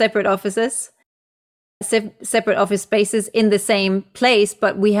have separate offices, separate office spaces in the same place,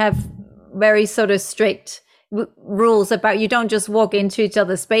 but we have very sort of strict rules about, you don't just walk into each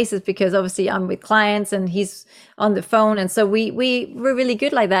other's spaces, because obviously I'm with clients and he's on the phone. And so we're really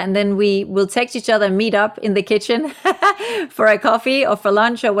good like that. And then we will text each other and meet up in the kitchen for a coffee or for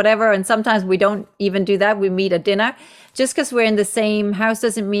lunch or whatever. And sometimes we don't even do that. We meet at dinner. Just because we're in the same house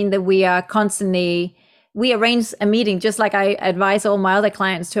doesn't mean that we are constantly, we arrange a meeting, just like I advise all my other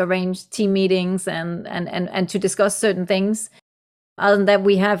clients to arrange team meetings and to discuss certain things. Other than that,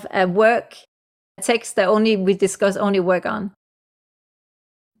 we have a work text that we discuss only work on.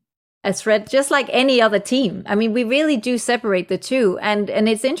 A thread, just like any other team. I mean, we really do separate the two. And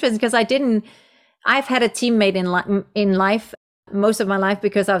it's interesting because I've had a teammate in life most of my life,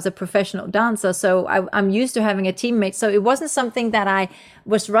 because I was a professional dancer. So I'm used to having a teammate. So it wasn't something that I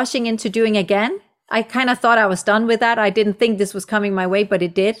was rushing into doing again. I kind of thought I was done with that. I didn't think this was coming my way, but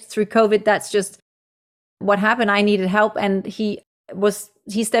it did. Through COVID, that's just what happened. I needed help, and he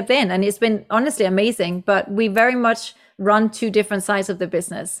stepped in, and it's been honestly amazing. But we very much run two different sides of the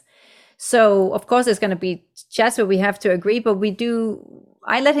business. So of course there's going to be chats where we have to agree, but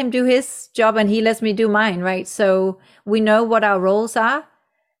I let him do his job and he lets me do mine, right? So we know what our roles are.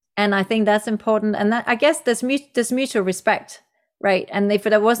 And I think that's important. And that, I guess there's mutual respect, right? And if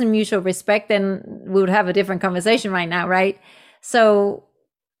there wasn't mutual respect, then we would have a different conversation right now, right? So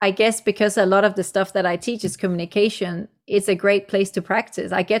I guess because a lot of the stuff that I teach is communication, it's a great place to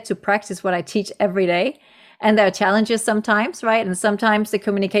practice. I get to practice what I teach every day. And there are challenges sometimes, right? And sometimes the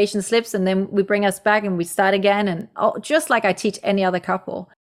communication slips, and then we bring us back and we start again. And just like I teach any other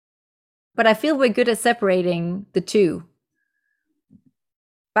couple. But I feel we're good at separating the two.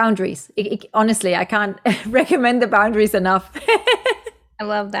 Boundaries. Honestly, I can't recommend the boundaries enough. I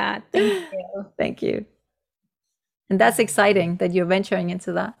love that. Thank you. Thank you. And that's exciting that you're venturing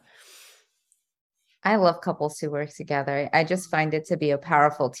into that. I love couples who work together. I just find it to be a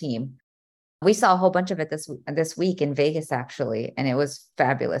powerful team. We saw a whole bunch of it this week in Vegas, actually, and it was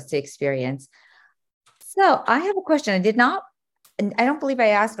fabulous to experience. So I have a question. I don't believe I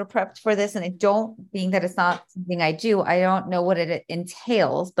asked or prepped for this, and being that it's not something I do, I don't know what it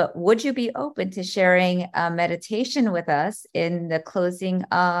entails, but would you be open to sharing a meditation with us in the closing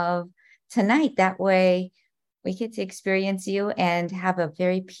of tonight? That way we get to experience you and have a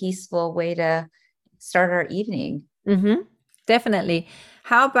very peaceful way to start our evening. Mm-hmm. Definitely.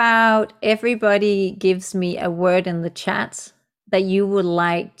 How about everybody gives me a word in the chat that you would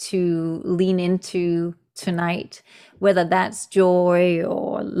like to lean into tonight, whether that's joy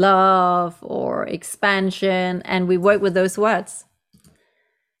or love or expansion, and we work with those words.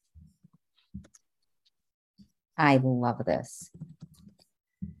 I love this.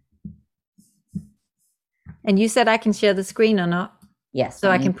 And you said I can share the screen or not? Yes. So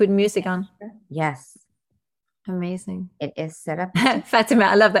I can put music on? Yes. Amazing. It is set up. Fatima,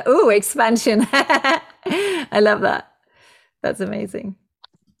 I love that. Ooh, expansion. I love that. That's amazing.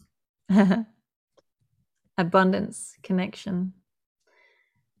 Abundance, connection,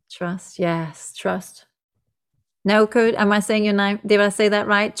 trust. Yes, trust. No code. Am I saying your name? Did I say that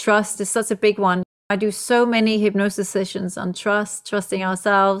right? Trust is such a big one. I do so many hypnosis sessions on trust, trusting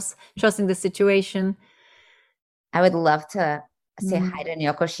ourselves, trusting the situation. I would love to say hi to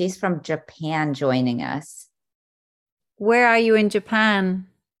Nyoko. She's from Japan joining us. Where are you in Japan?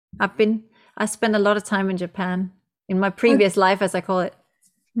 I spent a lot of time in Japan in my previous life, as I call it.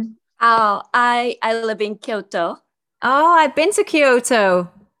 Oh, I live in Kyoto. Oh, I've been to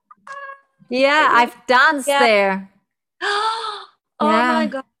Kyoto. Yeah, I've danced there. Oh my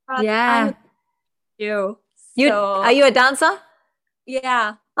God. Yeah. You. Are you a dancer?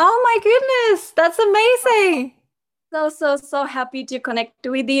 Yeah. Oh my goodness. That's amazing. So happy to connect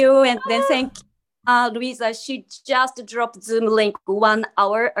with you. And then thank Louisa. She just dropped Zoom link 1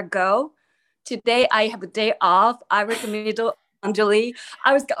 hour ago. Today I have a day off. I recommend Anjali.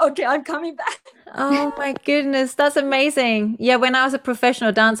 I was okay, I'm coming back. Oh my goodness, that's amazing. Yeah, when I was a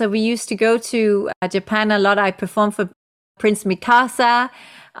professional dancer, we used to go to Japan a lot. I performed for Prince Mikasa.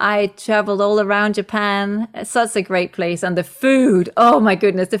 I traveled all around Japan. It's such a great place. And the food, oh my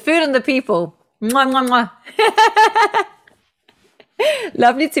goodness, the food and the people. Mwah, mwah, mwah.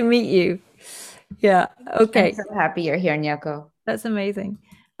 Lovely to meet you. Yeah, okay. I'm so happy you're here, Nyoko. That's amazing.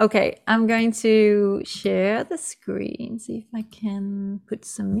 Okay, I'm going to share the screen, see if I can put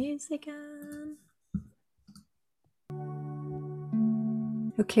some music on.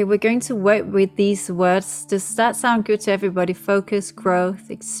 Okay, we're going to work with these words. Does that sound good to everybody? Focus, growth,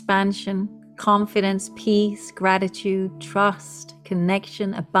 expansion, confidence, peace, gratitude, trust,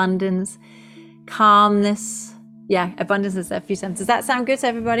 connection, abundance, calmness. Yeah, abundance is a few times. Does that sound good to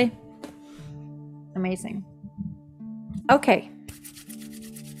everybody? Amazing. Okay.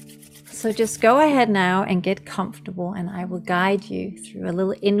 So just go ahead now and get comfortable, and I will guide you through a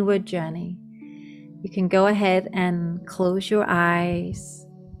little inward journey. You can go ahead and close your eyes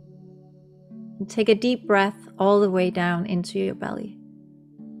and take a deep breath all the way down into your belly.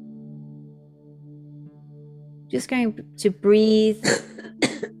 Just going to breathe.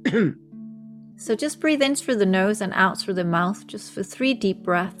 So just breathe in through the nose and out through the mouth, just for 3 deep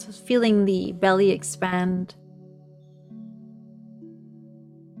breaths, feeling the belly expand.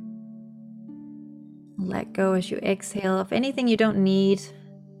 Let go as you exhale of anything you don't need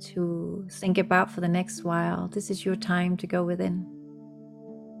to think about for the next while. This is your time to go within.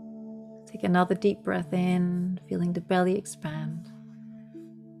 Take another deep breath in, feeling the belly expand.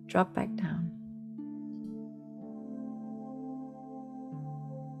 Drop back down.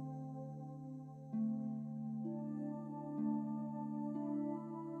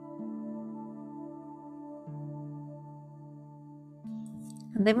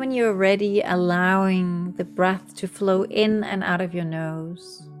 And then when you're ready, allowing the breath to flow in and out of your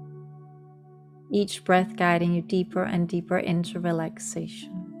nose. Each breath guiding you deeper and deeper into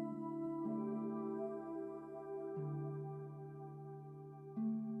relaxation.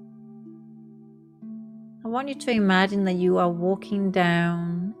 I want you to imagine that you are walking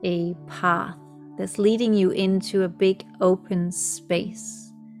down a path that's leading you into a big open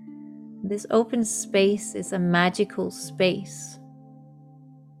space. This open space is a magical space.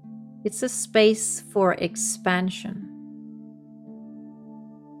 It's a space for expansion,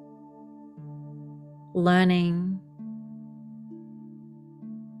 learning,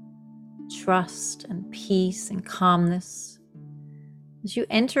 trust and peace and calmness. As you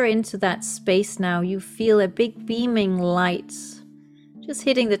enter into that space now, you feel a big beaming light just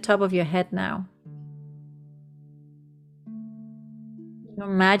hitting the top of your head now. You're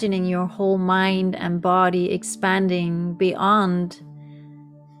imagining your whole mind and body expanding beyond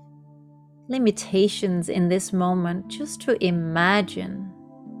limitations in this moment, just to imagine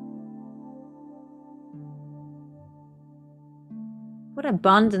what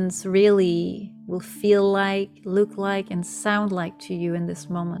abundance really will feel like, look like, and sound like to you in this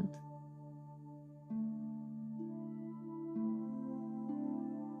moment.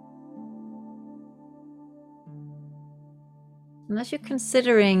 And as you're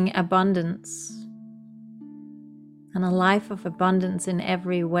considering abundance and a life of abundance in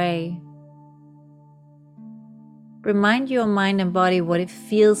every way, remind your mind and body what it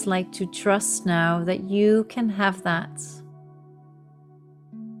feels like to trust now that you can have that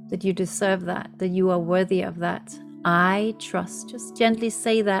you deserve that you are worthy of that. I trust. Just gently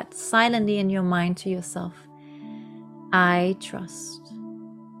say that silently in your mind to yourself. I trust.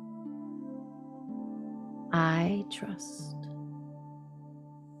 I trust.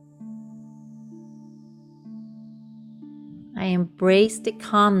 I embrace the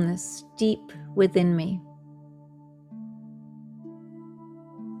calmness deep within me.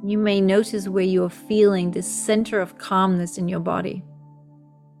 You may notice where you are feeling this center of calmness in your body.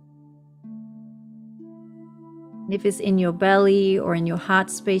 And if it's in your belly or in your heart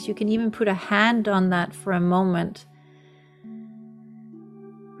space, you can even put a hand on that for a moment.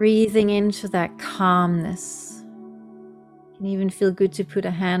 Breathing into that calmness. It can even feel good to put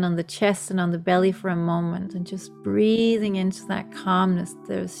a hand on the chest and on the belly for a moment and just breathing into that calmness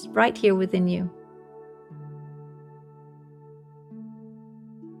that's right here within you.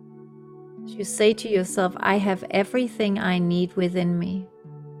 As you say to yourself, I have everything I need within me.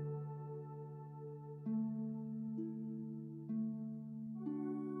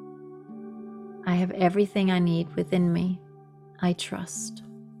 I have everything I need within me. I trust.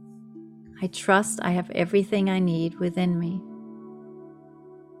 I trust I have everything I need within me.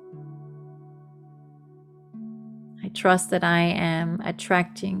 I trust that I am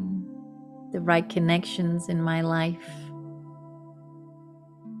attracting the right connections in my life.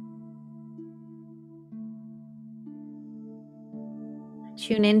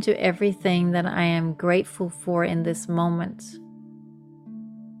 Tune into everything that I am grateful for in this moment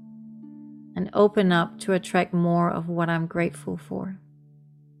and open up to attract more of what I'm grateful for.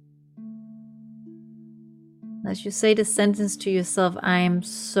 As you say the sentence to yourself, I am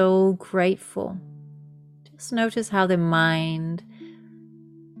so grateful. Just notice how the mind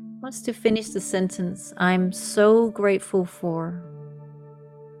wants to finish the sentence, I'm so grateful for.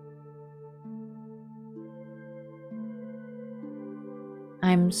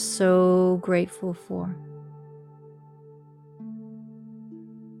 I'm so grateful for.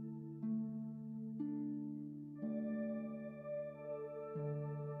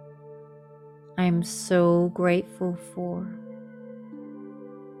 I'm so grateful for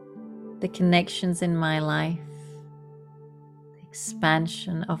the connections in my life, the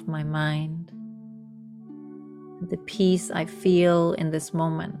expansion of my mind, the peace I feel in this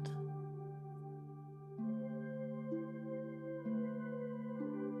moment.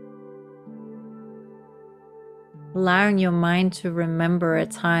 Allowing your mind to remember a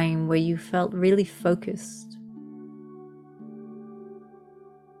time where you felt really focused.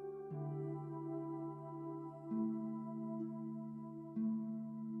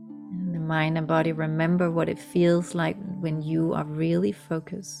 And the mind and body remember what it feels like when you are really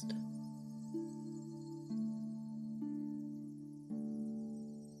focused.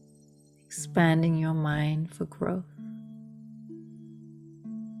 Expanding your mind for growth.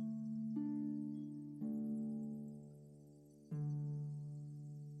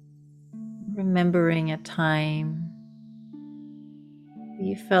 Remembering a time where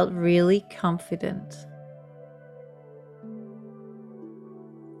you felt really confident.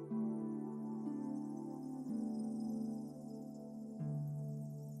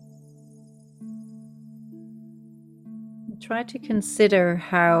 Try to consider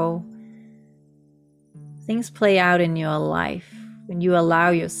how things play out in your life when you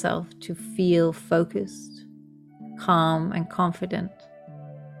allow yourself to feel focused, calm, and confident.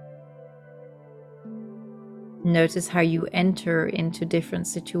 Notice how you enter into different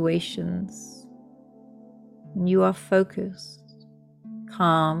situations when you are focused,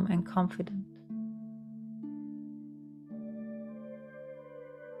 calm, and confident.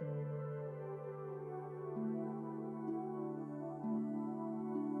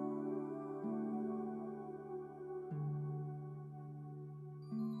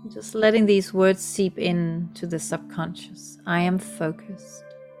 Just letting these words seep into the subconscious. I am focused.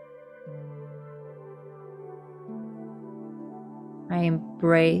 I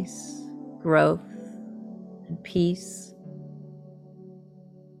embrace growth and peace.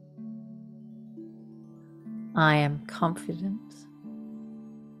 I am confident.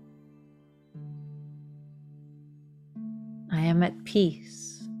 I am at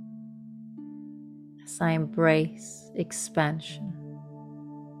peace as I embrace expansion.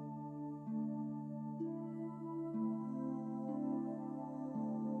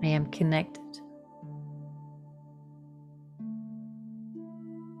 I am connected.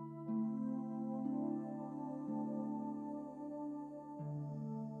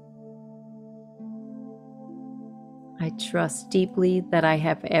 I trust deeply that I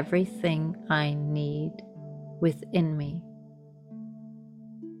have everything I need within me.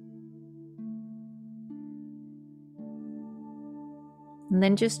 And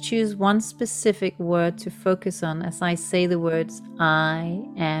then just choose one specific word to focus on as I say the words I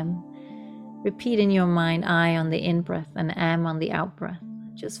am. Repeat in your mind I on the in-breath and am on the out-breath.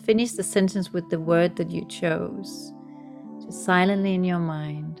 Just finish the sentence with the word that you chose. Just silently in your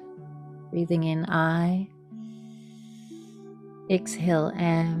mind. Breathing in I. Exhale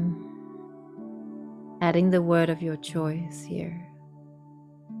am. Adding the word of your choice here.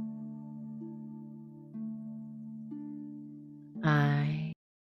 I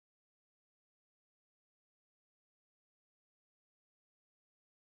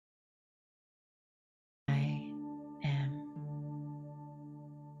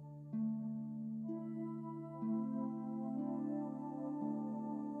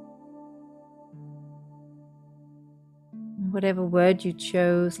Whatever word you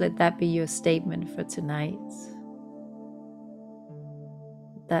chose, let that be your statement for tonight.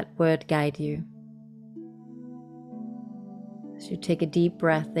 Let that word guide you. As you take a deep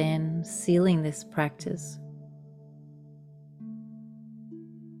breath in, sealing this practice.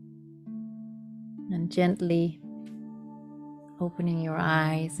 And gently opening your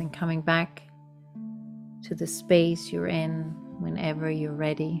eyes and coming back to the space you're in whenever you're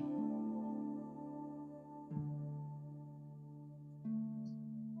ready.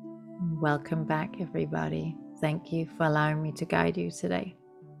 Welcome back, everybody. Thank you for allowing me to guide you today.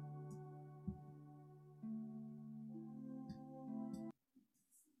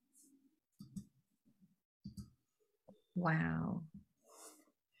 Wow.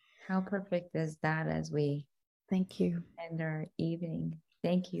 How perfect is that as we Thank you. end our evening?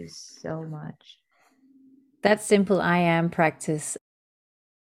 Thank you so much. That simple I am practice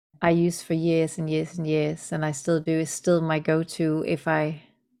I used for years and years and years, and I still do, is still my go-to if I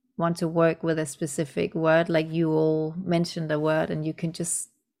want to work with a specific word. Like you all mentioned a word, and you can just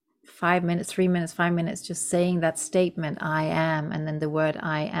 5 minutes, 3 minutes, 5 minutes, just saying that statement, I am, and then the word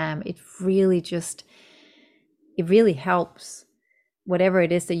I am. It really helps. Whatever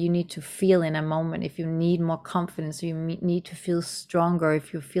it is that you need to feel in a moment, if you need more confidence, you need to feel stronger,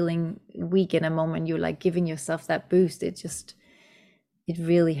 if you're feeling weak in a moment, you're like giving yourself that boost. It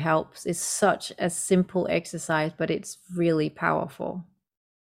really helps. It's such a simple exercise, but it's really powerful.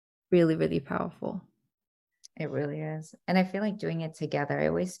 Really, really powerful. It really is. And I feel like doing it together. I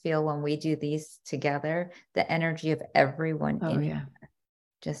always feel when we do these together, the energy of everyone in here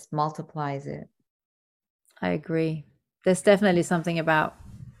just multiplies it. I agree. There's definitely something about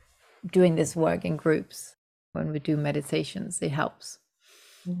doing this work in groups. When we do meditations, it helps.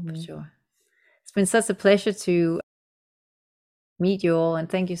 For sure. It's been such a pleasure to meet you all, and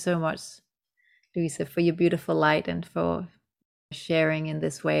thank you so much, Louisa, for your beautiful light and for sharing in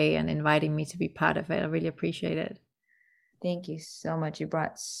this way and inviting me to be part of it. I really appreciate it. Thank you so much. You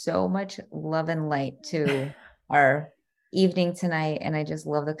brought so much love and light to our evening tonight, and I just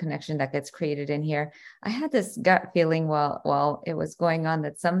love the connection that gets created in here. I had this gut feeling while it was going on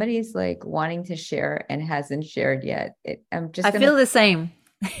that somebody's like wanting to share and hasn't shared yet. I feel the same.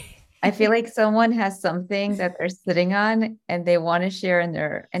 I feel like someone has something that they're sitting on and they want to share,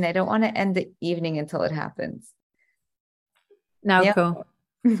 and I don't want to end the evening until it happens. Naoko.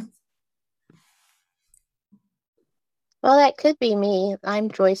 Well, that could be me.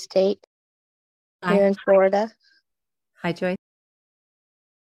 I'm Joyce Tate here in Florida. Hi, Joyce.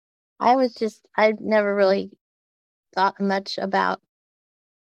 I've never really thought much about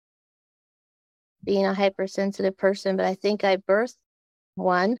being a hypersensitive person, but I think I birthed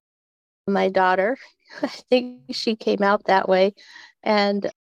one. My daughter, I think she came out that way.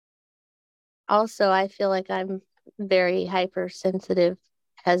 And also I feel like I'm very hypersensitive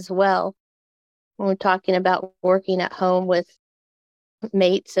as well. When we're talking about working at home with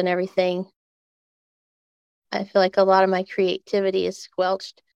mates and everything, I feel like a lot of my creativity is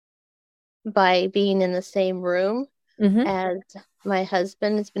squelched by being in the same room as my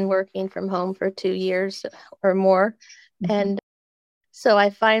husband has been working from home for 2 years or more. And so I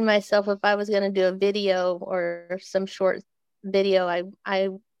find myself, if I was going to do a video or some short video, I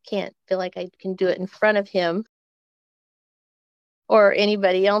can't feel like I can do it in front of him or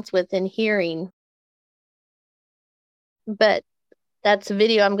anybody else within hearing. But that's a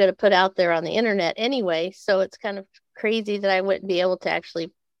video I'm going to put out there on the internet anyway. So it's kind of crazy that I wouldn't be able to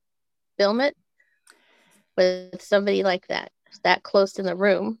actually film it with somebody like that close in the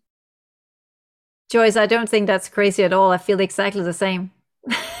room. Joyce, I don't think that's crazy at all. I feel exactly the same.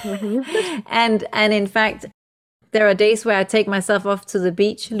 And in fact, there are days where I take myself off to the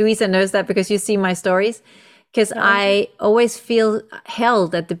beach. Louisa knows that because you see my stories. Because I always feel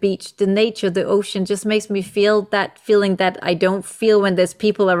held at the beach. The nature, the ocean just makes me feel that feeling that I don't feel when there's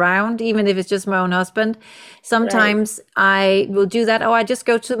people around, even if it's just my own husband. Sometimes I will do that. I just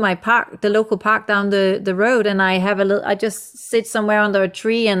go to my park, the local park down the road, and I just sit somewhere under a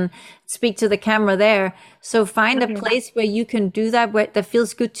tree and speak to the camera there. So find a place where you can do that, where that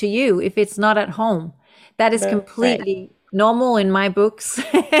feels good to you if it's not at home. That is completely normal in my books.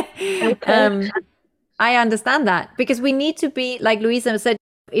 I understand that, because we need to be, like Louisa said,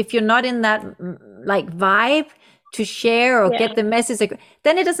 if you're not in that like vibe to share or get the message,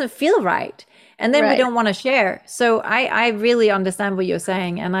 then it doesn't feel right. And then we don't want to share. So I really understand what you're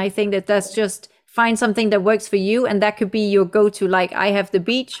saying. And I think that's just find something that works for you. And that could be your go-to. Like I have the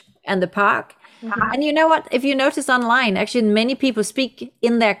beach and the park. And you know what? If you notice online, actually many people speak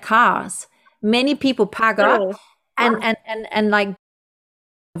in their cars. Many people pack up and like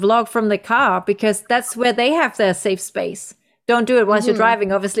vlog from the car, because that's where they have their safe space. Don't do it whilst you're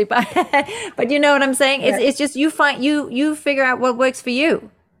driving, obviously, but but you know what I'm saying? It's just you figure out what works for you.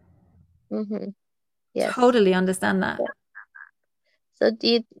 Yes. Totally understand that. So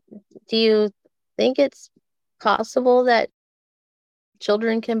do you think it's possible that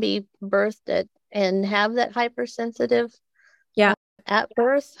children can be birthed and have that hypersensitive at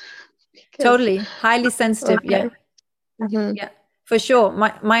birth? Totally. Highly sensitive. Okay. Yeah, for sure.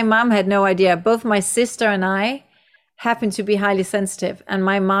 My mom had no idea. Both my sister and I happened to be highly sensitive, and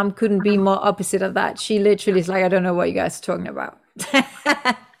my mom couldn't be more opposite of that. She literally is like, I don't know what you guys are talking about.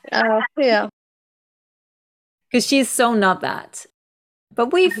 Yeah. Because she's so not that.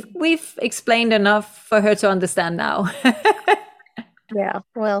 But we've explained enough for her to understand now. Yeah.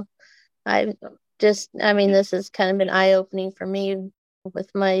 Well, this has kind of been eye-opening for me with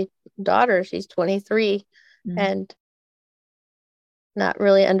my daughter. She's 23 and not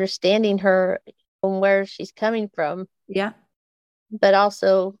really understanding her and where she's coming from. Yeah. But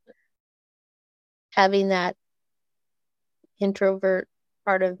also having that introvert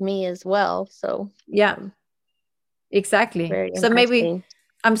part of me as well. So yeah, exactly. So maybe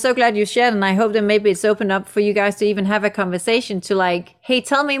I'm so glad you shared, and I hope that maybe it's opened up for you guys to even have a conversation to like, hey,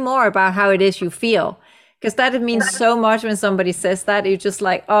 tell me more about how it is you feel. Because that means so much when somebody says that. You're just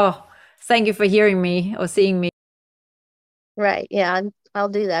like, oh, thank you for hearing me or seeing me. Right. Yeah, I'll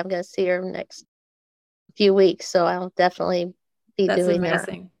do that. I'm going to see her next few weeks. So I'll definitely be doing that.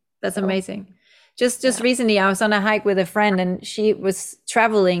 That's amazing. Just recently, I was on a hike with a friend, and she was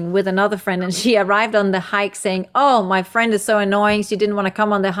traveling with another friend, and she arrived on the hike saying, oh, my friend is so annoying. She didn't want to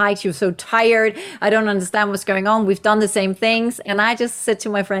come on the hike. She was so tired. I don't understand what's going on. We've done the same things. And I just said to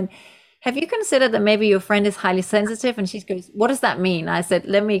my friend, have you considered that maybe your friend is highly sensitive? And she goes, what does that mean? I said,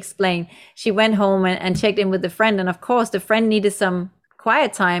 let me explain. She went home and checked in with the friend. And of course, the friend needed some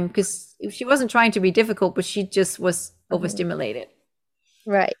quiet time because she wasn't trying to be difficult, but she just was overstimulated.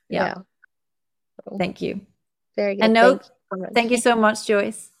 Right. Yeah. Thank you. Very good. And thank you so much,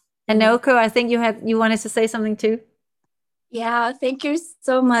 Joyce. And Naoko, I think you wanted to say something too. Yeah, thank you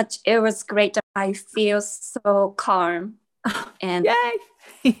so much. It was great. I feel so calm and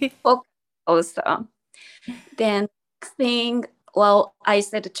also. Then I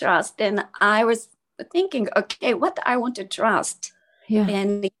said trust. Then I was thinking, okay, what I want to trust. Yeah.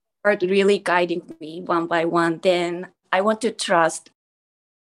 And the word really guiding me one by one. Then I want to trust.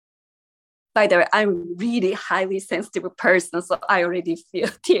 By the way, I'm really highly sensitive person, so I already feel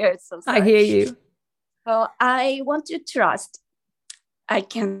tears. So I hear you. So I want to trust I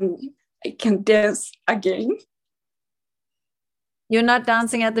can dance again. You're not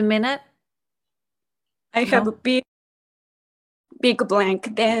dancing at the minute? I have a big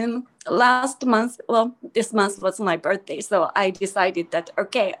blank. Then last month, this month was my birthday. So I decided that,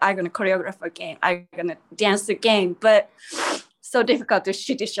 okay, I'm going to choreograph again. I'm going to dance again. But so difficult. The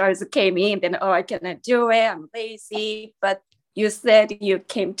shitty shows came in. Then, I cannot do it. I'm lazy. But you said you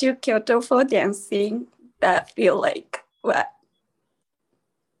came to Kyoto for dancing. That feel like what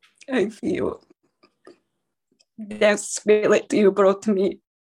I feel. That spirit you brought me.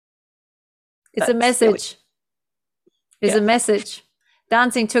 It's a message. It's a message.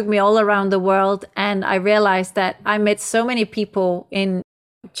 Dancing took me all around the world, and I realized that I met so many people in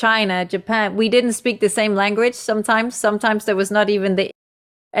China, Japan. We didn't speak the same language sometimes. Sometimes there was not even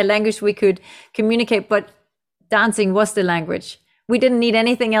a language we could communicate, but dancing was the language. We didn't need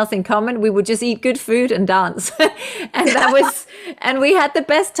anything else in common. We would just eat good food and dance. And we had the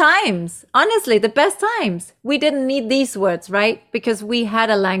best times. Honestly, the best times. We didn't need these words, right? Because we had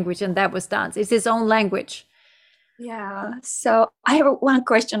a language, and that was dance. It's its own language. Yeah. So I have one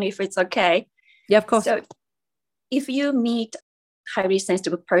question, if it's okay. Yeah, of course. So if you meet highly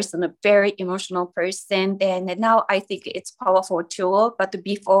sensitive person, a very emotional person, then now I think it's powerful tool. But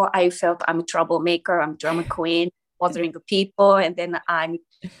before I felt I'm a troublemaker, I'm drama queen, bothering people, and then I'm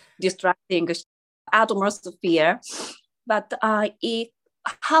distracting atmosphere. But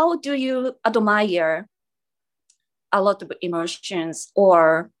how do you admire a lot of emotions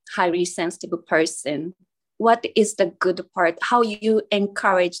or highly sensitive person? What is the good part? How you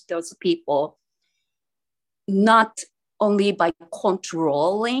encourage those people, not only by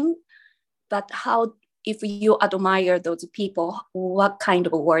controlling, but how, if you admire those people, what kind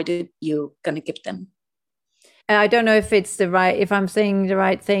of word you gonna give them? I don't know if if I'm saying the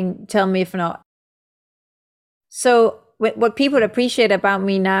right thing, tell me if not. So what people appreciate about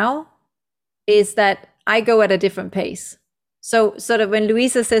me now is that I go at a different pace. So sort of when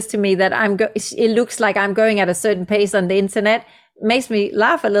Louisa says to me that it looks like I'm going at a certain pace on the internet, makes me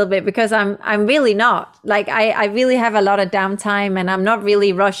laugh a little bit, because I'm really not. Like I really have a lot of downtime, and I'm not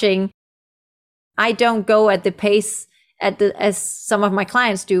really rushing. I don't go at the pace as some of my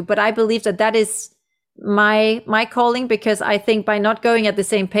clients do, but I believe that is my calling, because I think by not going at the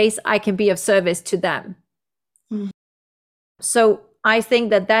same pace, I can be of service to them. So I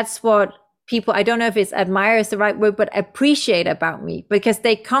think that's what people, I don't know if it's admire is the right word, but appreciate about me, because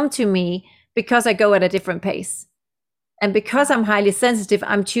they come to me because I go at a different pace. And because I'm highly sensitive,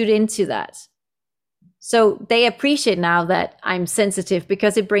 I'm tuned into that. So they appreciate now that I'm sensitive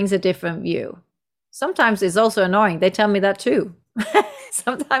because it brings a different view. Sometimes it's also annoying. They tell me that too.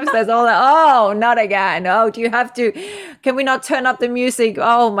 Sometimes there's all that, oh, not again. Oh, can we not turn up the music?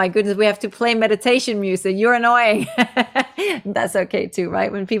 Oh my goodness, we have to play meditation music. You're annoying. That's okay too,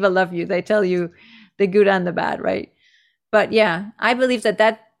 right? When people love you, they tell you the good and the bad, right? But yeah, I believe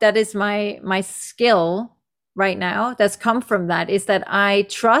that is my skill right now. That's come from that, is that I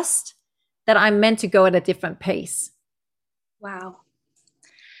trust that I'm meant to go at a different pace. Wow.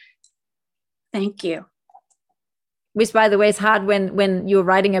 Thank you. Which, by the way, is hard when you're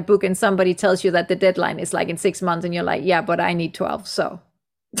writing a book and somebody tells you that the deadline is like in 6 months, and you're like, yeah, but I need 12. So.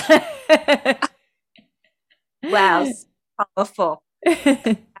 Wow, powerful.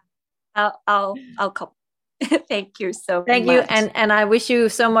 I'll copy. Thank you so much. Thank you, and I wish you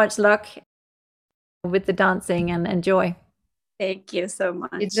so much luck with the dancing and enjoy. Thank you so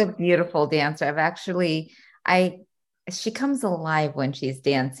much. She's a beautiful dancer. She comes alive when she's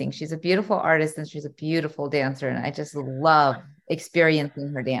dancing. She's a beautiful artist and she's a beautiful dancer. And I just love experiencing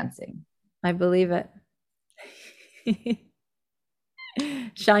her dancing. I believe it.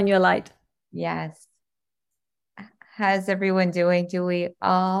 Shine your light. Yes. How's everyone doing? Do we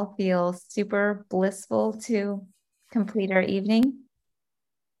all feel super blissful to complete our evening?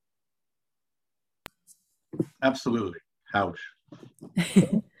 Absolutely. Ouch.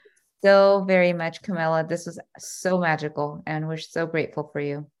 So very much, Camilla. This was so magical, and we're so grateful for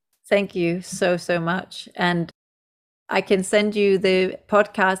you. Thank you so much. And I can send you the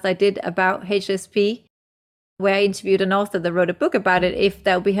podcast I did about HSP, where I interviewed an author that wrote a book about it, if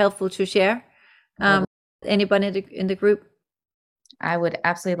that would be helpful to share. Anybody in the group? I would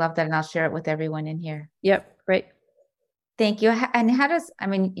absolutely love that, and I'll share it with everyone in here. Yep, great. Thank you. And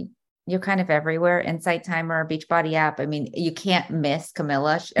you're kind of everywhere. Insight Timer, Beachbody app. I mean, you can't miss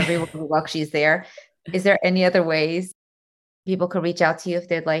Camilla. Everywhere you look, she's there. Is there any other ways people could reach out to you if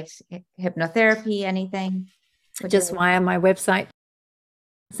they'd like hypnotherapy, anything? Just via my website,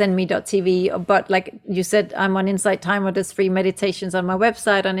 zenme.tv. But like you said, I'm on Insight Timer. There's free meditations on my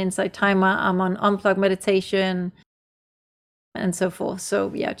website on Insight Timer. I'm on Unplug Meditation and so forth.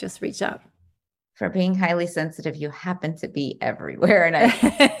 So yeah, just reach out. For being highly sensitive, you happen to be everywhere. And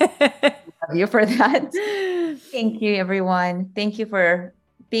I love you for that. Thank you, everyone. Thank you for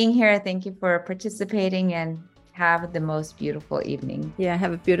being here. Thank you for participating, and have the most beautiful evening. Yeah,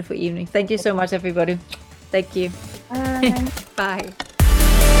 have a beautiful evening. Thank you so much, everybody. Thank you. Bye. Bye.